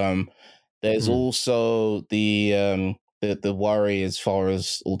 but there's also the worry as far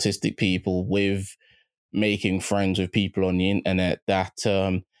as autistic people with making friends with people on the internet, that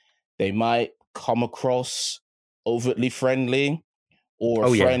they might come across overtly friendly, or a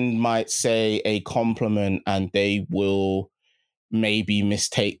Oh, yeah. friend might say a compliment and they will maybe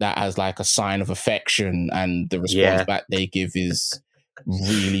mistake that as like a sign of affection, and the response back they give is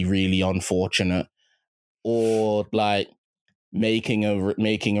really, really unfortunate. Or like making a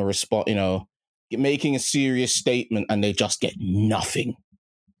response, making a serious statement, and they just get nothing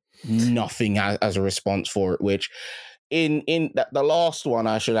as a response for it. Which in the last one,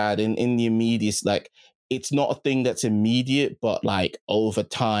 I should add, in the immediate, like, it's not a thing that's immediate, but like over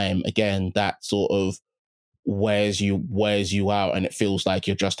time, again, that sort of wears you out, and it feels like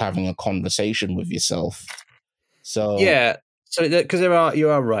you're just having a conversation with yourself. So yeah, so because you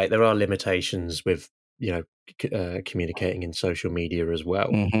are right, there are limitations with communicating in social media as well.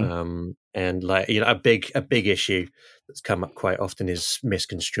 Mm-hmm. And like, a big issue that's come up quite often is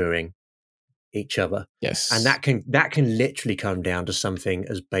misconstruing each other. Yes, and that can literally come down to something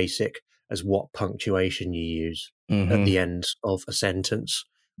as basic as what punctuation you use at the end of a sentence,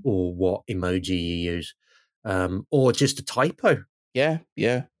 or what emoji you use, or just a typo. Yeah.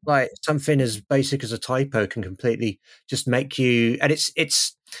 Like, something as basic as a typo can completely just make you, and it's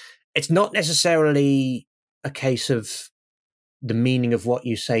not necessarily a case of the meaning of what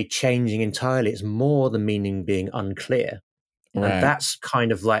you say changing entirely. It's more the meaning being unclear. Right. And that's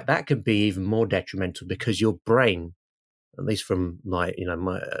kind of like, that could be even more detrimental, because your brain, at least from my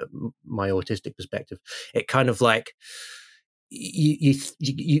autistic perspective, it kind of like, you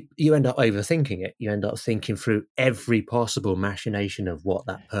end up overthinking it. You end up thinking through every possible machination of what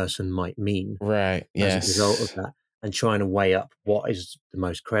that person might mean. Right. Yes. As a result of that, and trying to weigh up what is the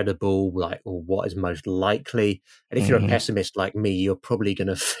most credible, like, or what is most likely. And if you're a pessimist like me, you're probably going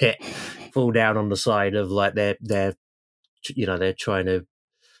to fall down on the side of like they're trying to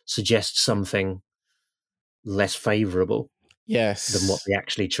suggest something less favorable. Yes. Than what they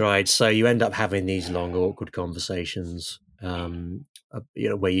actually tried. So you end up having these long, awkward conversations,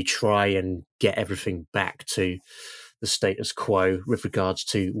 where you try and get everything back to the status quo with regards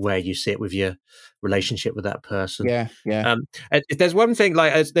to where you sit with your relationship with that person. Yeah. If there's one thing,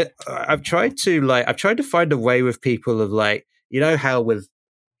 like, I've tried to find a way with people of, like, how with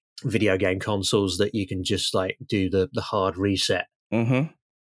video game consoles that you can just like do the hard reset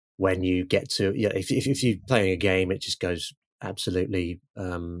when you get to, if you're playing a game, it just goes absolutely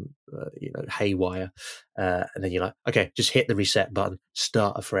haywire, and then you're like, okay, just hit the reset button,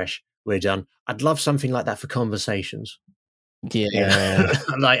 start afresh, we're done. I'd love something like that for conversations.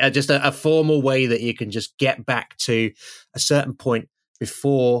 Like just a formal way that you can just get back to a certain point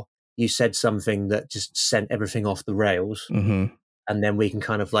before you said something that just sent everything off the rails, and then we can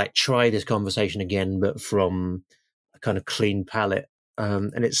kind of like try this conversation again, but from a kind of clean palette.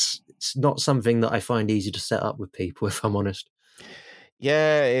 And it's not something that I find easy to set up with people, if I'm honest.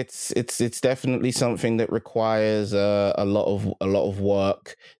 Yeah, it's definitely something that requires a lot of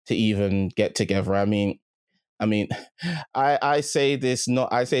work to even get together. I mean, I say this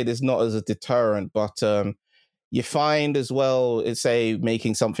not as a deterrent, but you find as well, say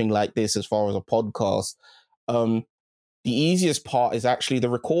making something like this as far as a podcast, the easiest part is actually the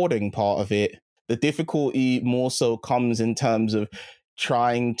recording part of it. The difficulty more so comes in terms of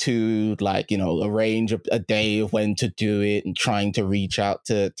trying to, like, arrange a day of when to do it, and trying to reach out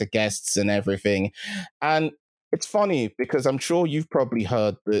to guests and everything. And it's funny because I'm sure you've probably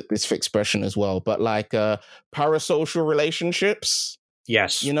heard this expression as well, but like parasocial relationships.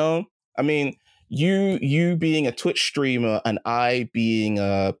 Yes. I mean, you being a Twitch streamer and I being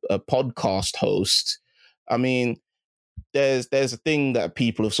a podcast host, I mean, there's a thing that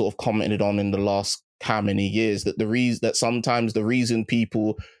people have sort of commented on in the last how many years, that sometimes the reason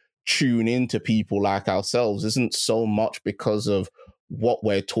people tune into people like ourselves isn't so much because of what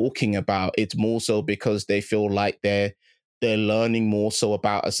we're talking about. It's more so because they feel like they're learning more so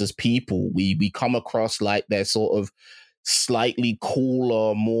about us as people. We come across like they're sort of slightly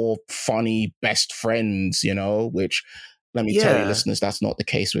cooler, more funny best friends, which, let me tell you, listeners, that's not the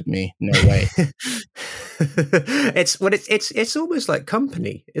case with me. No way. It's almost like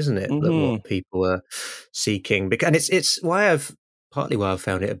company, isn't it? That what people are seeking, and it's partly why I've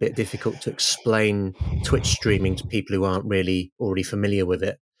found it a bit difficult to explain Twitch streaming to people who aren't really already familiar with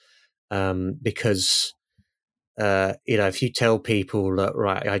it. Because if you tell people that,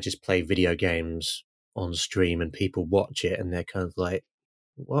 right, I just play video games on stream, and people watch it and they're kind of like,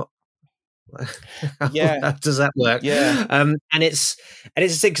 what? How does that work? And it's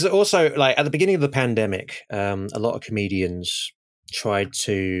because also, like, at the beginning of the pandemic, a lot of comedians tried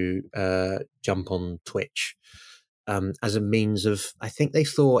to jump on Twitch as a means of, I think they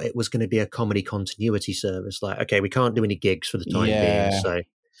thought it was going to be a comedy continuity service. Like, okay, we can't do any gigs for the time being, so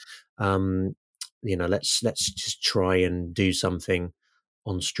let's just try and do something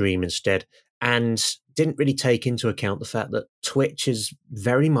on stream instead, and didn't really take into account the fact that Twitch is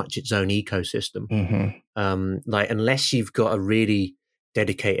very much its own ecosystem. Like, unless you've got a really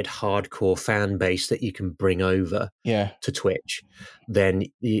dedicated hardcore fan base that you can bring over to Twitch, then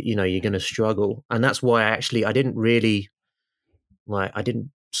you're going to struggle. And that's why I didn't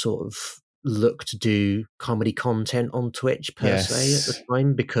sort of look to do comedy content on Twitch per se at the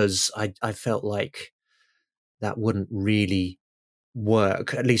time, because I felt like that wouldn't really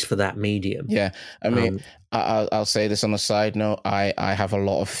work, at least for that medium. I mean, I'll say this on a side note. I have a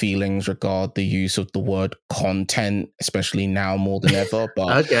lot of feelings regarding the use of the word content, especially now more than ever,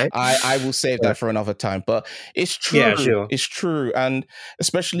 but okay. I will save that for another time. But it's true. Yeah, sure. It's true. And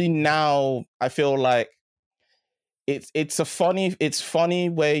especially now, I feel like it's funny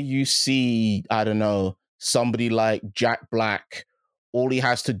where you see, I don't know, somebody like Jack Black, all he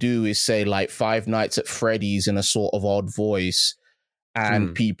has to do is say like Five Nights at Freddy's in a sort of odd voice,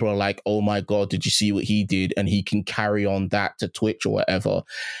 and people are like, oh my God, did you see what he did? And he can carry on that to Twitch or whatever.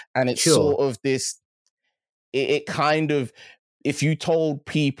 And it's sort of this, it kind of, if you told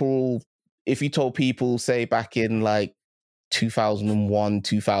people, say back in like 2001,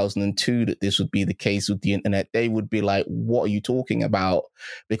 2002, that this would be the case with the internet, they would be like, what are you talking about?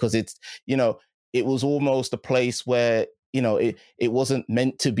 Because it's, it was almost a place where, it wasn't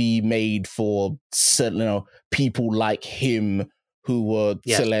meant to be made for certain, people like him who were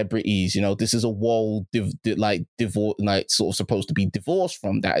celebrities. This is a world sort of supposed to be divorced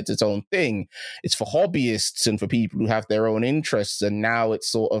from that. It's its own thing. It's for hobbyists and for people who have their own interests. And now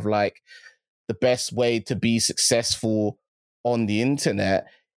it's sort of like the best way to be successful on the internet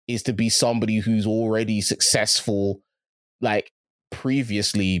is to be somebody who's already successful, like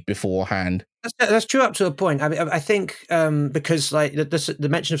previously beforehand. That's true up to a point. I mean, I think because like the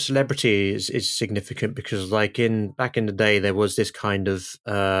mention of celebrity is significant, because like back in the day there was this kind of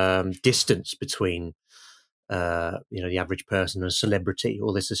distance between the average person and a celebrity,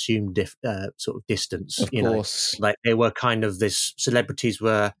 or this assumed sort of distance. Of course, like they were kind of celebrities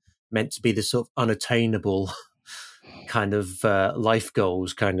were meant to be this sort of unattainable kind of life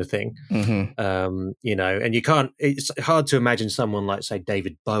goals kind of thing. And it's hard to imagine someone like, say,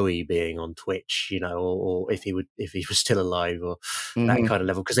 David Bowie being on Twitch, or if he was still alive, or that kind of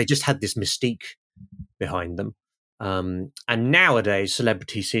level, because they just had this mystique behind them. And nowadays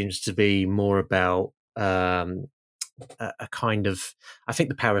celebrity seems to be more about a kind of, I think,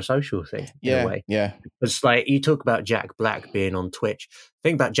 the parasocial thing in a way. Because like you talk about Jack Black being on Twitch. The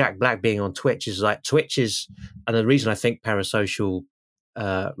thing about Jack Black being on Twitch is like Twitch is, and the reason I think parasocial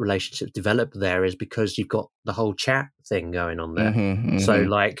relationships develop there is because you've got the whole chat thing going on there. So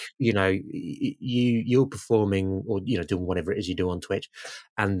like, you're performing or, doing whatever it is you do on Twitch,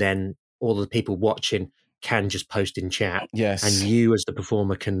 and then all the people watching can just post in chat. And you as the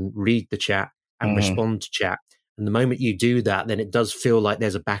performer can read the chat and respond to chat. And the moment you do that, then it does feel like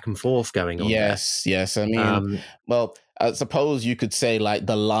there's a back and forth going on. Yes. I mean, well, I suppose you could say like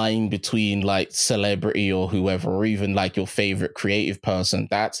the line between like celebrity or whoever, or even like your favorite creative person,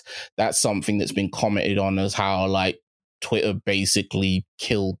 that's something that's been commented on as how like Twitter basically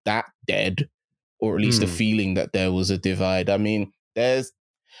killed that dead, or at least the feeling that there was a divide. I mean,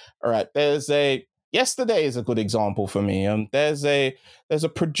 yesterday is a good example for me. There's a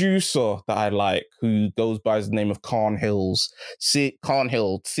producer that I like who goes by the name of Carnhill,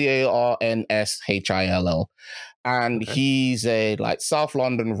 Carnshhill, and he's a like South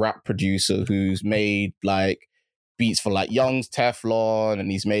London rap producer who's made like beats for like Young's Teflon,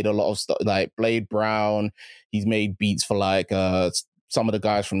 and he's made a lot of stuff like Blade Brown. He's made beats for like some of the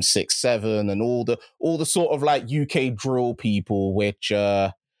guys from 6-7 and all the sort of like UK drill people, which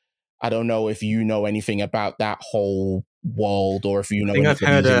I don't know if you know anything about that whole world, or if you know. I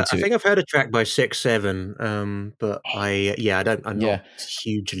think I've heard a track by 6-7, but I'm not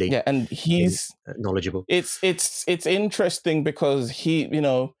hugely. Yeah, and he's knowledgeable. It's interesting because he,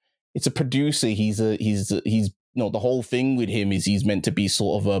 it's a producer. He's the whole thing with him is he's meant to be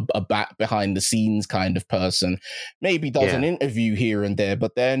sort of a back behind the scenes kind of person. Maybe does an interview here and there,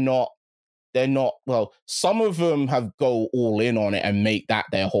 but they're not, well, some of them have go all in on it and make that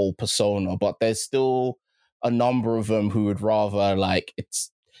their whole persona, but there's still a number of them who would rather like,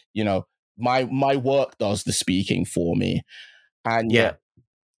 it's, my work does the speaking for me. And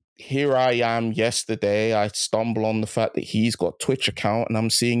here I am yesterday, I stumble on the fact that he's got a Twitch account and I'm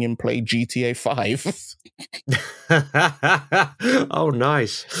seeing him play GTA 5. Oh,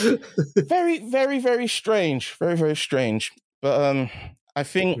 nice. Very, very, very strange. Very, very strange. But I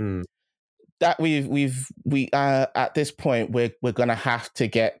think that we at this point we're gonna have to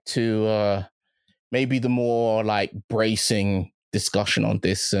get to maybe the more like bracing discussion on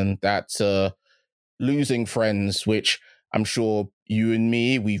this, and that's losing friends, which I'm sure you and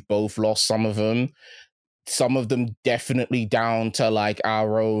me, we've both lost some of them. Some of them definitely down to like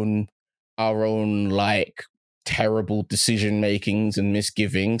our own like terrible decision makings and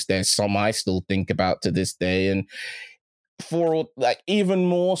misgivings. There's some I still think about to this day, and for like even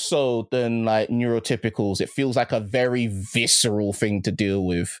more so than like neurotypicals, it feels like a very visceral thing to deal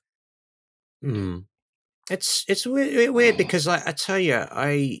with. It's weird because I tell you,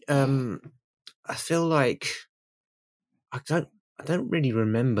 I feel like I don't really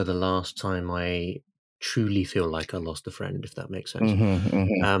remember the last time I truly feel like I lost a friend, if that makes sense.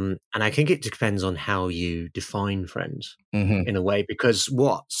 And I think it depends on how you define friends in a way, because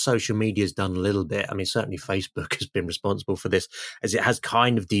what social media has done a little bit, I mean, certainly Facebook has been responsible for this, as it has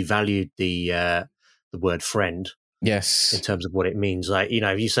kind of devalued the word friend. Yes. In terms of what it means. Like, you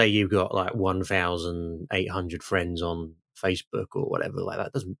know, if you say you've got like 1,800 friends on Facebook or whatever, like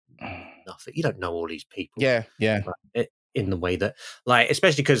that doesn't mean nothing. You don't know all these people. Yeah. Like, in the way that, like,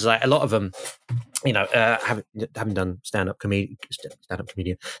 especially because like a lot of them, you know, haven't done stand-up comedy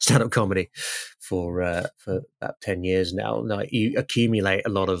for about 10 years now. Like, you accumulate a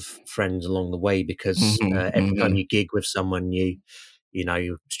lot of friends along the way because every time you gig with someone, you know,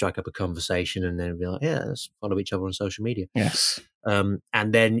 you strike up a conversation and then be like, yeah, let's follow each other on social media. Yes. And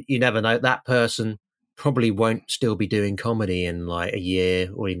then you never know, that person probably won't still be doing comedy in like a year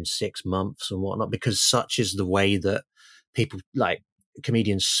or even 6 months and whatnot, because such is the way that people, like,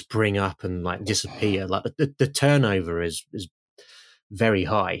 comedians spring up and like disappear. Like the turnover is very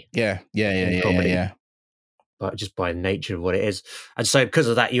high. Yeah. But just by nature of what it is. And so because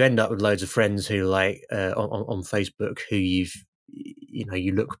of that, you end up with loads of friends who like on Facebook who you know,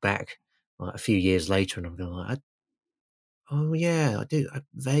 you look back like a few years later and I'm going like, oh yeah, I do. I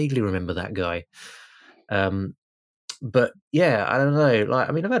vaguely remember that guy. But yeah, I don't know. Like,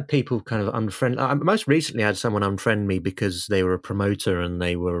 I mean, I've had people kind of unfriend. Most recently, I had someone unfriend me because they were a promoter and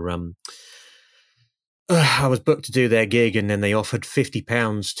they were. I was booked to do their gig, and then they offered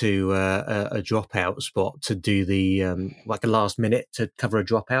 £50 to a dropout spot to do the like a last minute to cover a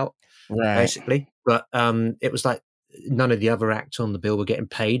dropout, basically. But it was like none of the other acts on the bill were getting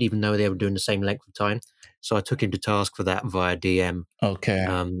paid, even though they were doing the same length of time. So I took him to task for that via DM. Okay.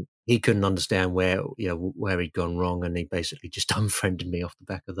 He couldn't understand where he'd gone wrong, and he basically just unfriended me off the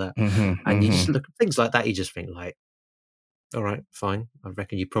back of that. And you just look at things like that, you just think like, all right, fine. I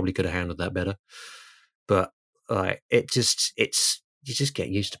reckon you probably could have handled that better. But like, you just get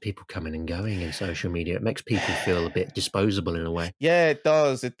used to people coming and going in social media. It makes people feel a bit disposable in a way. Yeah, it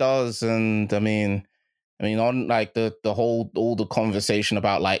does. And I mean, on like all the conversation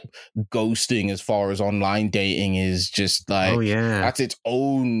about like ghosting as far as online dating is just like, that's its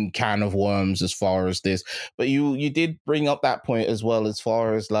own can of worms as far as this. But you did bring up that point as well, as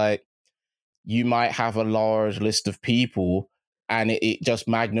far as like, you might have a large list of people and it just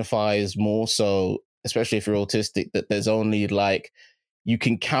magnifies more so, especially if you're autistic, that there's only like, you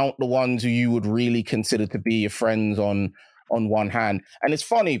can count the ones who you would really consider to be your friends on one hand. And it's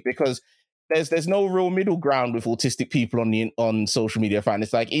funny because there's no real middle ground with autistic people on social media. I find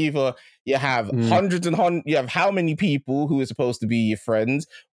it's like, either you have hundreds and you have how many people who are supposed to be your friends,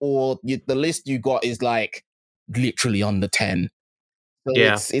 or the list you got is like literally under 10. So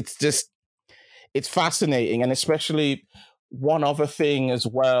it's fascinating. And especially one other thing as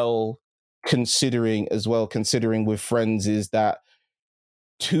well, considering with friends, is that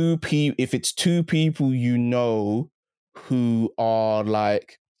if it's two people you know who are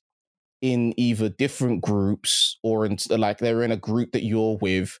like in either different groups or in like they're in a group that you're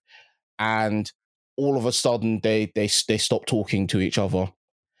with, and all of a sudden they stop talking to each other,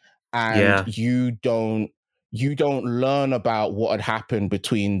 and you don't learn about what had happened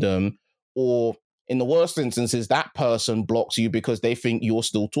between them, or in the worst instances that person blocks you because they think you're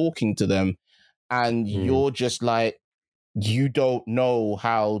still talking to them, and you're just like, you don't know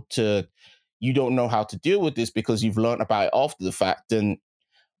how to deal with this because you've learned about it after the fact. And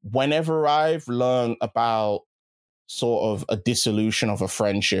whenever I've learned about sort of a dissolution of a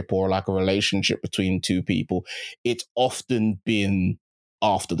friendship or like a relationship between two people, it's often been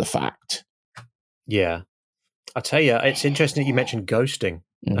after the fact. Yeah. I tell you, it's interesting that you mentioned ghosting,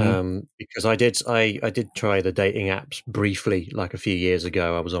 because I did try the dating apps briefly, like a few years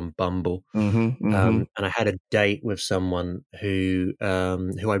ago. I was on Bumble, and I had a date with someone who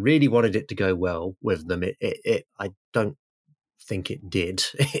I really wanted it to go well with them. I don't think it did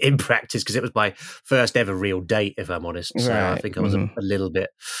in practice, because it was my first ever real date, if I'm honest. So I think I was a little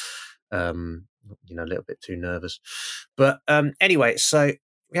bit, a little bit too nervous. But anyway, so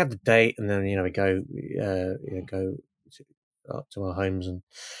we have the date, and then we go go up to our homes, and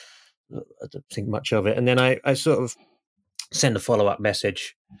I don't think much of it. And then I sort of send a follow-up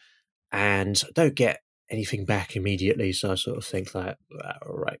message, and I don't get anything back immediately. So I sort of think like,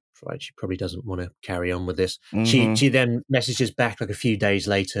 all right, she probably doesn't want to carry on with this. Mm-hmm. She then messages back like a few days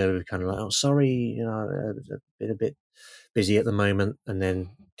later, kind of like, oh, sorry, I've been a bit busy at the moment, and then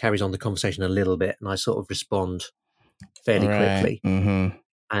carries on the conversation a little bit. And I sort of respond fairly quickly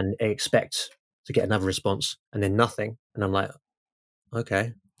and expect to get another response, and then nothing. And I'm like,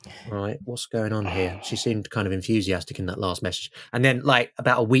 okay, all right, what's going on here? She seemed kind of enthusiastic in that last message. And then like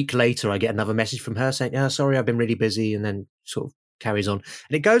about a week later, I get another message from her saying, sorry, I've been really busy, and then sort of carries on.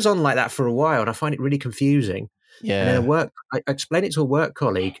 And it goes on like that for a while, and I find it really confusing. Yeah. And then at work, I explained it to a work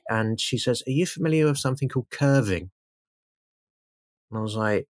colleague, and she says, are you familiar with something called curving? And I was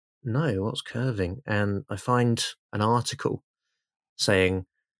like, no, what's curving? And I find an article saying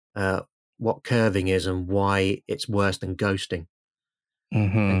what curving is and why it's worse than ghosting.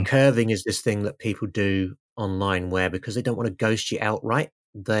 And curving is this thing that people do online where, because they don't want to ghost you outright,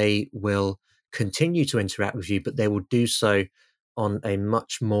 they will continue to interact with you, but they will do so on a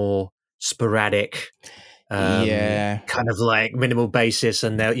much more sporadic, kind of like minimal basis.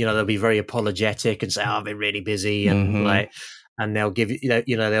 And they'll be very apologetic and say, I've been really busy. And and they'll give you,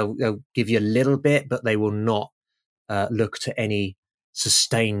 they'll give you a little bit, but they will not look to any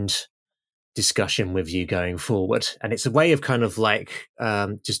sustained discussion with you going forward. And it's a way of kind of like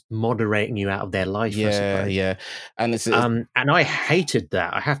just moderating you out of their life. Yeah. And it's and I hated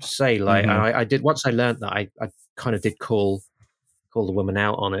that, I have to say. Like I did, once I learned that, I kind of did call the woman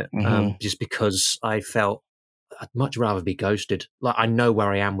out on it, just because I felt I'd much rather be ghosted. Like I know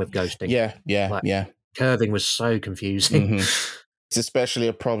where I am with ghosting. Yeah. Curving was so confusing. It's especially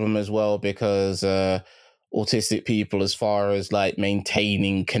a problem as well because autistic people, as far as like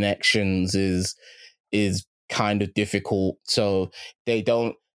maintaining connections, is kind of difficult. So we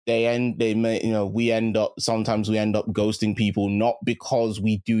end up ghosting people, not because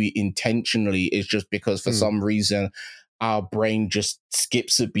we do it intentionally. It's just because for some reason our brain just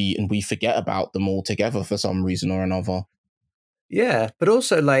skips a beat and we forget about them altogether for some reason or another. Yeah, but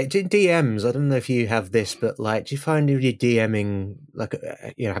also like DMs. I don't know if you have this, but like, do you find if you're DMing, like,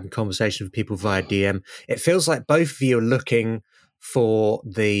 having conversations with people via DM, it feels like both of you are looking for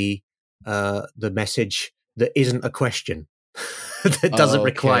the message that isn't a question, that doesn't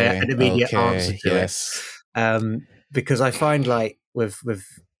require an immediate answer to it. Because I find like with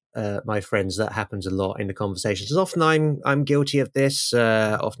my friends, that happens a lot in the conversations. Often I'm guilty of this.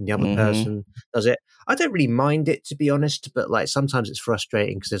 Often the other person does it. I don't really mind it, to be honest, but like sometimes it's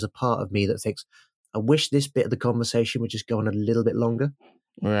frustrating because there's a part of me that thinks, I wish this bit of the conversation would just go on a little bit longer.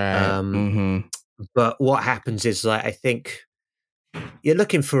 Right. But what happens is, like, I think you're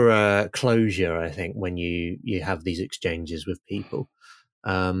looking for a closure, I think, when you have these exchanges with people.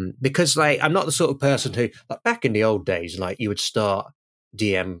 Because like, I'm not the sort of person who, like back in the old days, like you would start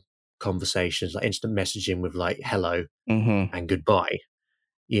DM conversations, like instant messaging with like hello and goodbye.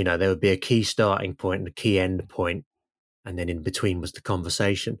 There would be a key starting point and a key end point, and then in between was the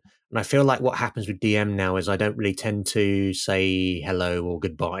conversation. And I feel like what happens with DM now is I don't really tend to say hello or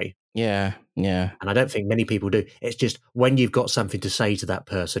goodbye. Yeah. And I don't think many people do. It's just when you've got something to say to that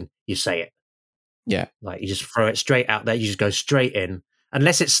person, you say it. Yeah. Like you just throw it straight out there. You just go straight in.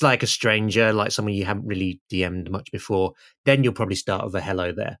 Unless it's like a stranger, like someone you haven't really DM'd much before, then you'll probably start with a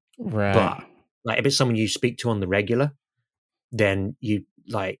hello there. Right. But like if it's someone you speak to on the regular, then you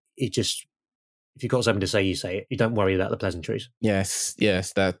like it just, if you've got something to say, you say it. You don't worry about the pleasantries. Yes,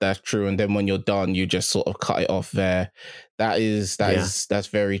 that's true. And then when you're done, you just sort of cut it off there. That's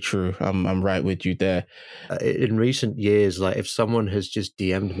very true. I'm right with you there. In recent years, like if someone has just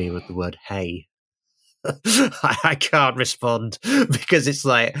DM'd me with the word "hey," I can't respond because it's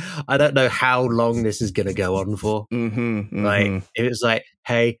like I don't know how long this is going to go on for. Like if it's like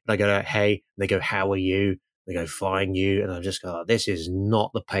 "hey," and I go "hey," and they go "how are you?" They go "fine, you," and I just go, "This is not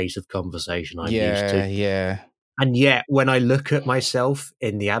the pace of conversation I'm used to." Yeah. And yet, when I look at myself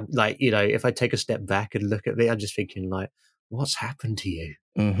in the like, if I take a step back and look at me, I'm just thinking like, what's happened to you?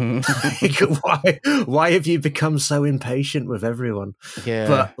 Like, why have you become so impatient with everyone? Yeah.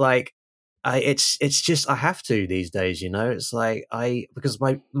 But like, it's just I have to these days. It's like because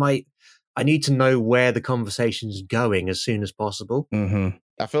I need to know where the conversation's going as soon as possible.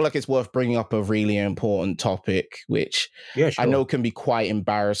 I feel like it's worth bringing up a really important topic, which I know can be quite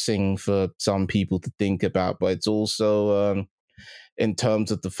embarrassing for some people to think about, but it's also in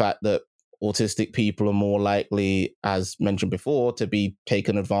terms of the fact that autistic people are more likely, as mentioned before, to be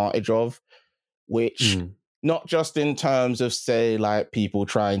taken advantage of, which not just in terms of, say, like people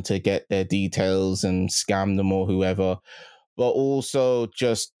trying to get their details and scam them or whoever, but also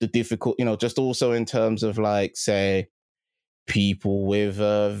just the difficult, just also in terms of, like, say, people with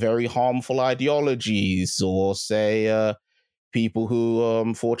very harmful ideologies, or say people who are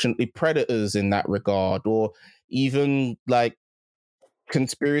unfortunately predators in that regard, or even like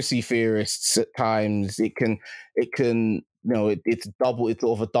conspiracy theorists at times. It's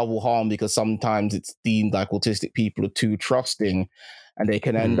sort of a double harm, because sometimes it's deemed like autistic people are too trusting, and they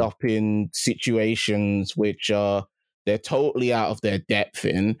can end up in situations which they're totally out of their depth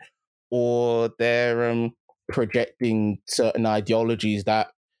in, or they're projecting certain ideologies that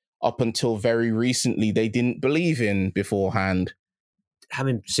up until very recently they didn't believe in beforehand.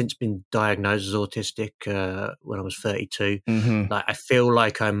 Having since been diagnosed as autistic when I was 32, Mm-hmm. like I feel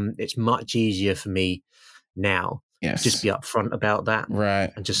like it's much easier for me now to just be upfront about that,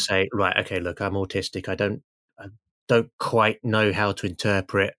 right, and just say, right, okay, look, I'm autistic. I don't quite know how to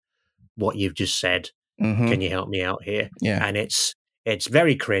interpret what you've just said. Mm-hmm. Can you help me out here? Yeah. And it's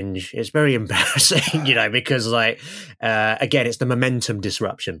very cringe. It's very embarrassing, because like, again, it's the momentum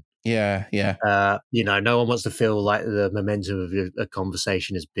disruption. Yeah. No one wants to feel like the momentum of a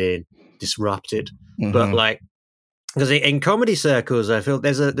conversation is being disrupted. Mm-hmm. But like, because in comedy circles, I feel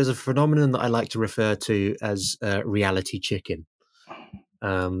there's a phenomenon that I like to refer to as reality chicken.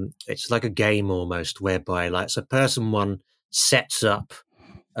 It's like a game almost, whereby like, so person one sets up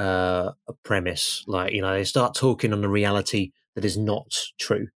a premise, like, they start talking on a reality that is not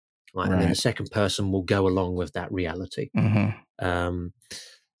true, right? And then the second person will go along with that reality. Mm-hmm.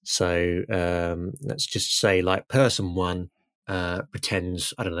 So let's just say, like, person one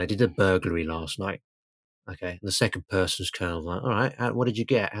pretends, I don't know, they did a burglary last night. Okay. And the second person's kind of like, all right, what did you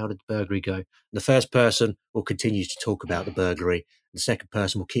get? How did the burglary go? And the first person will continue to talk about the burglary. The second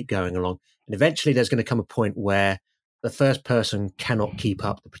person will keep going along. And eventually there's going to come a point where the first person cannot keep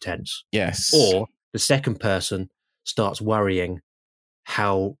up the pretense. Yes. Or the second person starts worrying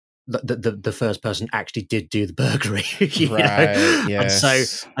how the first person actually did do the burglary. Right.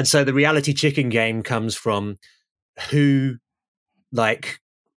 Yes. And so the reality chicken game comes from who, like,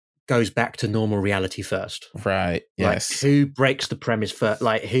 goes back to normal reality first. Right. Yes. Like, who breaks the premise first?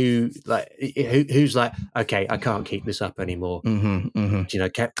 Like, who's like, okay, I can't keep this up anymore. Mm-hmm,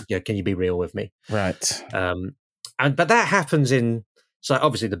 mm-hmm. Can you be real with me? Right. But that happens in, so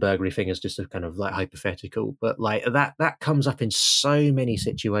obviously the burglary thing is just a kind of like hypothetical, but like that comes up in so many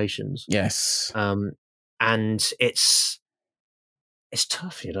situations. Yes. And it's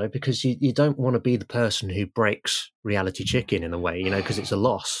tough, because you don't want to be the person who breaks reality chicken in a way, because it's a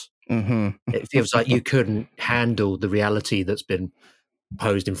loss. Mm-hmm. It feels like you couldn't handle the reality that's been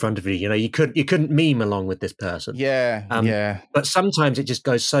posed in front of you. You couldn't meme along with this person. Yeah. But sometimes it just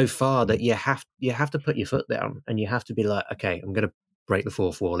goes so far that you have to put your foot down, and you have to be like, okay, I'm going to break the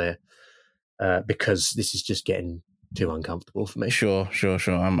fourth wall here, because this is just getting too uncomfortable for me. Sure.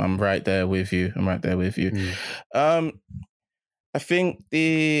 I'm right there with you. I think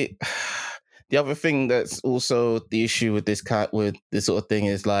the other thing that's also the issue with this sort of thing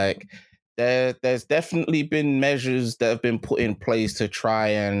is, like, there's definitely been measures that have been put in place to try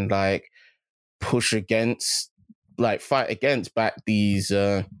and, like, push against, like, fight against back these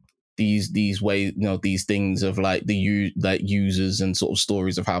ways, these things of, like, users and sort of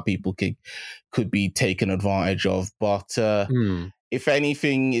stories of how people could be taken advantage of. But if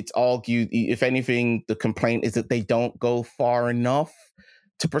anything, the complaint is that they don't go far enough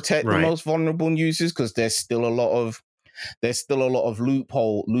to protect the most vulnerable users, because there's still a lot of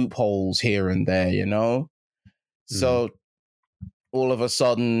loopholes here and there, So all of a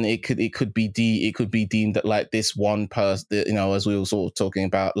sudden, it could be deemed that, like, this one person, as we were sort of talking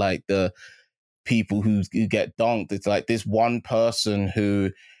about, like, the people who get dunked, it's like this one person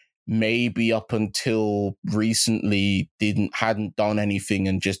who maybe up until recently hadn't done anything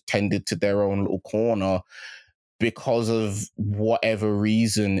and just tended to their own little corner, because of whatever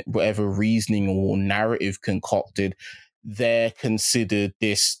reasoning or narrative concocted, they're considered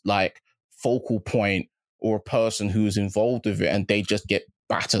this, like, focal point or a person who's involved with it, and they just get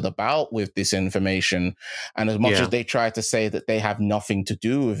battered about with this information. And as much as they try to say that they have nothing to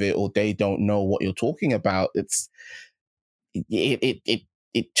do with it, or they don't know what you're talking about, it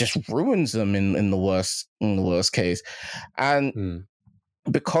just ruins them in the worst case. And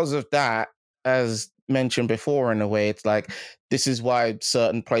because of that, as mentioned before, in a way, it's like, this is why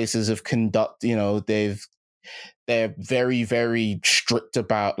certain places have they're very, very strict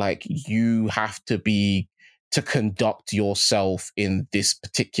about, like, you have to conduct yourself in this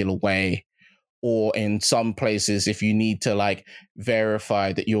particular way. Or in some places, if you need to, like,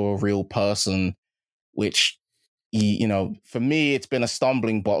 verify that you're a real person, which, for me, it's been a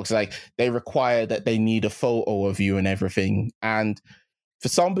stumbling block. Like, they require that they need a photo of you and everything. And for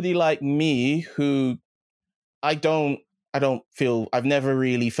somebody like me, who I don't feel, I've never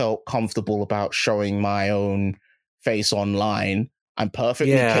really felt comfortable about showing my own face online. I'm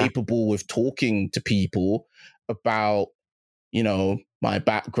perfectly capable with talking to people about, my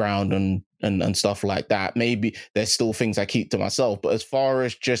background and stuff like that. Maybe there's still things I keep to myself, but as far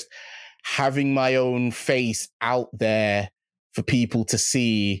as just having my own face out there for people to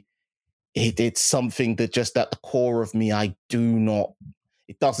see, it's something that just at the core of me,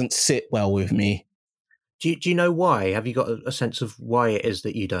 it doesn't sit well with me. Do you know why? Have you got a sense of why it is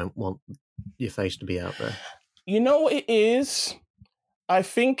that you don't want your face to be out there? You know what it is? I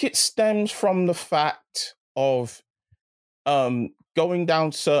think it stems from the fact of going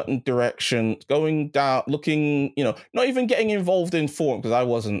down certain directions, looking, not even getting involved in forum, because I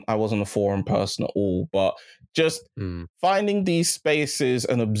wasn't a forum person at all, but just finding these spaces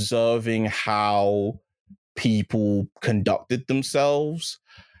and observing how people conducted themselves.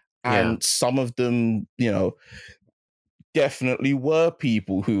 And some of them, definitely were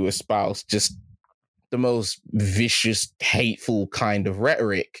people who espoused just the most vicious, hateful kind of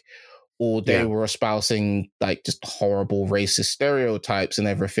rhetoric, or they were espousing like just horrible racist stereotypes and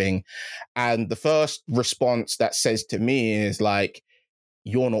everything. And the first response that says to me is like,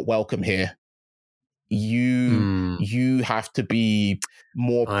 you're not welcome here. You have to be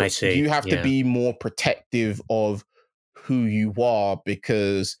more, to be more protective of who you are,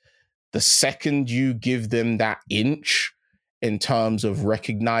 because the second you give them that inch in terms of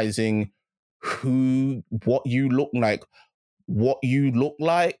recognizing what you look like,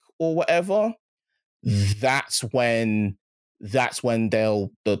 or whatever, that's when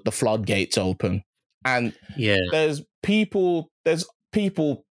the floodgates open. And there's people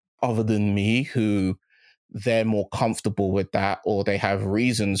other than me who they're more comfortable with that, or they have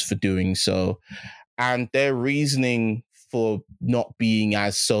reasons for doing so. And their reasoning for not being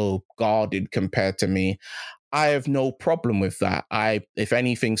as so guarded compared to me, I have no problem with that. If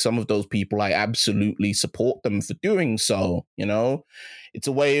anything, some of those people, I absolutely support them for doing so. It's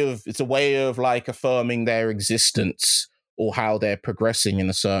a way of like affirming their existence or how they're progressing in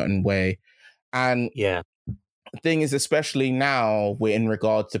a certain way. And the thing is, especially now, we're in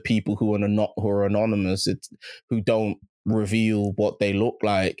regard to people who are anonymous, who don't reveal what they look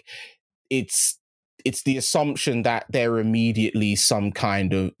like. It's the assumption that they're immediately some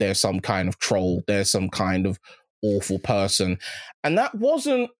kind of troll, there's some kind of awful person. And that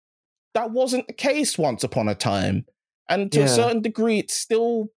wasn't the case once upon a time. And to a certain degree, it's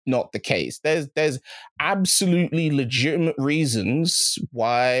still not the case. There's absolutely legitimate reasons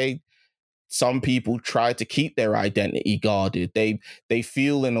why some people try to keep their identity guarded. They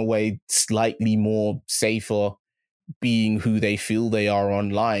feel in a way slightly more safer being who they feel they are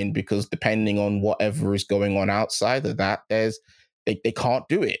online, because depending on whatever is going on outside of that, they can't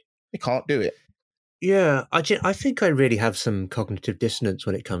do it. They can't do it. Yeah, I think I really have some cognitive dissonance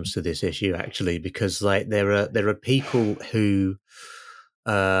when it comes to this issue, actually, because like there are people who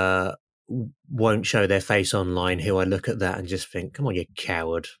won't show their face online, who I look at that and just think, come on, you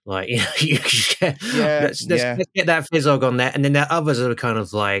coward. Like, let's get that fizzog on there. And then there are others that are kind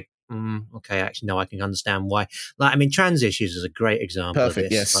of like, okay, actually, no, I can understand why. Like, I mean, trans issues is a great example of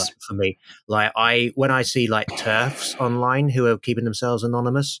this for me. Like, when I see like TERFs online who are keeping themselves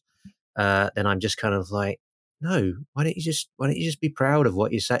anonymous, then I'm just kind of like, no, why don't you just be proud of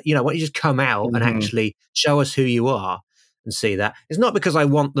what you say? Why don't you just come out and actually show us who you are and see that? It's not because I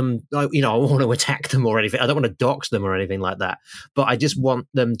want them, I want to attack them or anything. I don't want to dox them or anything like that. But I just want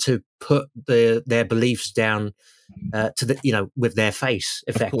them to put their beliefs down to with their face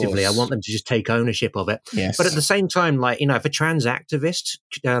effectively. I want them to just take ownership of it. Yes. But at the same time, like, if a trans activist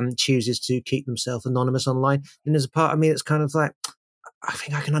chooses to keep themselves anonymous online, then there's a part of me that's kind of like, I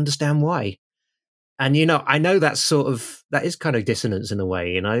think I can understand why. And I know that is kind of dissonance in a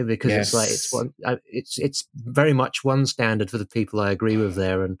way, because it's like it's very much one standard for the people I agree with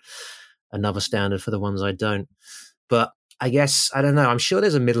there, and another standard for the ones I don't. But I guess I don't know. I'm sure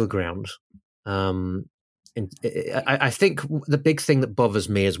there's a middle ground. I think the big thing that bothers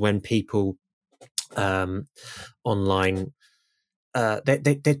me is when people online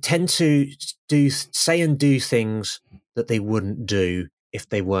they tend to say and do things that they wouldn't do if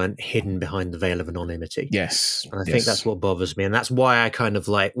they weren't hidden behind the veil of anonymity. Yes. And I think that's what bothers me. And that's why I kind of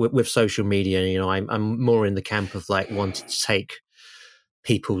like, with social media, I'm more in the camp of like wanting to take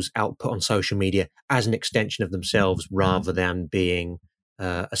people's output on social media as an extension of themselves, rather than being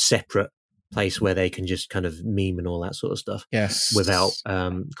a separate place where they can just kind of meme and all that sort of stuff without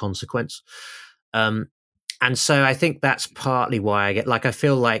consequence. And so I think that's partly why I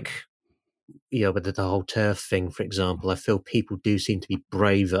feel like, with the whole turf thing, for example, I feel people do seem to be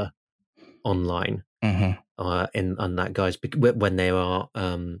braver online on that, guys, when they are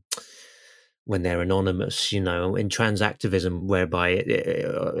when they're anonymous, in trans activism, whereby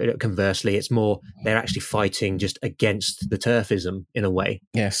conversely, it's more they're actually fighting just against the turfism in a way.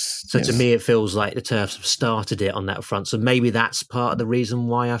 Yes. So to me, it feels like the turfs have started it on that front. So maybe that's part of the reason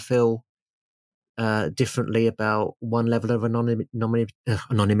why I feel differently about one level of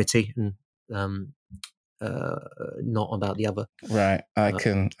anonymity and not about the other. Right. I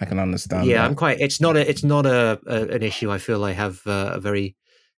can understand. Yeah, that. I'm quite. It's not an issue I feel I have a very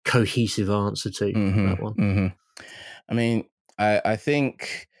cohesive answer to that one. I mean, I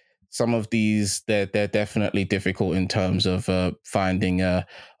think some of these they're definitely difficult in terms of finding a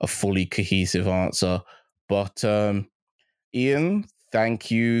fully cohesive answer. But Ian,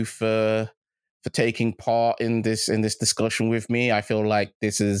 thank you for taking part in this discussion with me. I feel like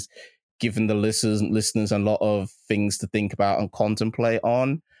this has given the listeners a lot of things to think about and contemplate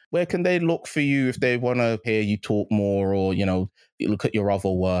on. Where can they look for you if they want to hear you talk more, or look at your other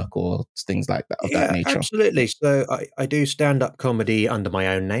work or things like that of that nature? Absolutely. So I do stand-up comedy under my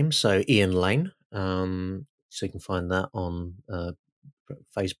own name, so Ian Lane. So you can find that on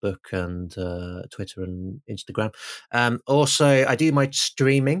Facebook and Twitter and Instagram. Also, I do my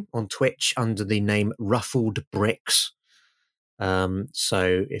streaming on Twitch under the name Ruffled Bricks.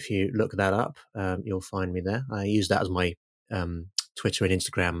 So if you look that up, you'll find me there. I use that as my Twitter and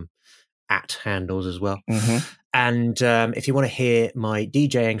Instagram handles as well. And if you want to hear my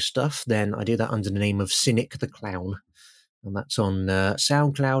DJing stuff, then I do that under the name of Cynic the Clown. And that's on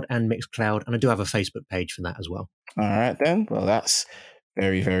SoundCloud and Mixcloud. And I do have a Facebook page for that as well. All right, then. Well, that's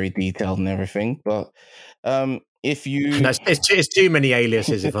very, very detailed and everything. But if you... No, it's too many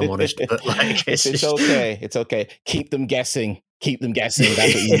aliases, if I'm honest. But it's okay. It's okay. Keep them guessing. That's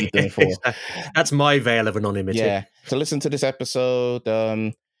what you need them for. That's my veil of anonymity. Yeah. To listen to this episode,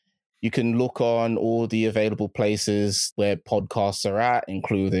 you can look on all the available places where podcasts are at,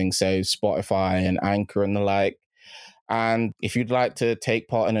 including, say, Spotify and Anchor and the like. And if you'd like to take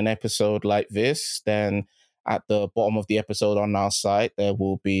part in an episode like this, then at the bottom of the episode on our site, there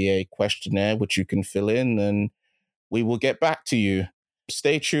will be a questionnaire which you can fill in, and we will get back to you.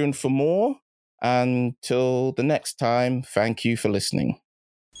 Stay tuned for more. Until the next time, thank you for listening.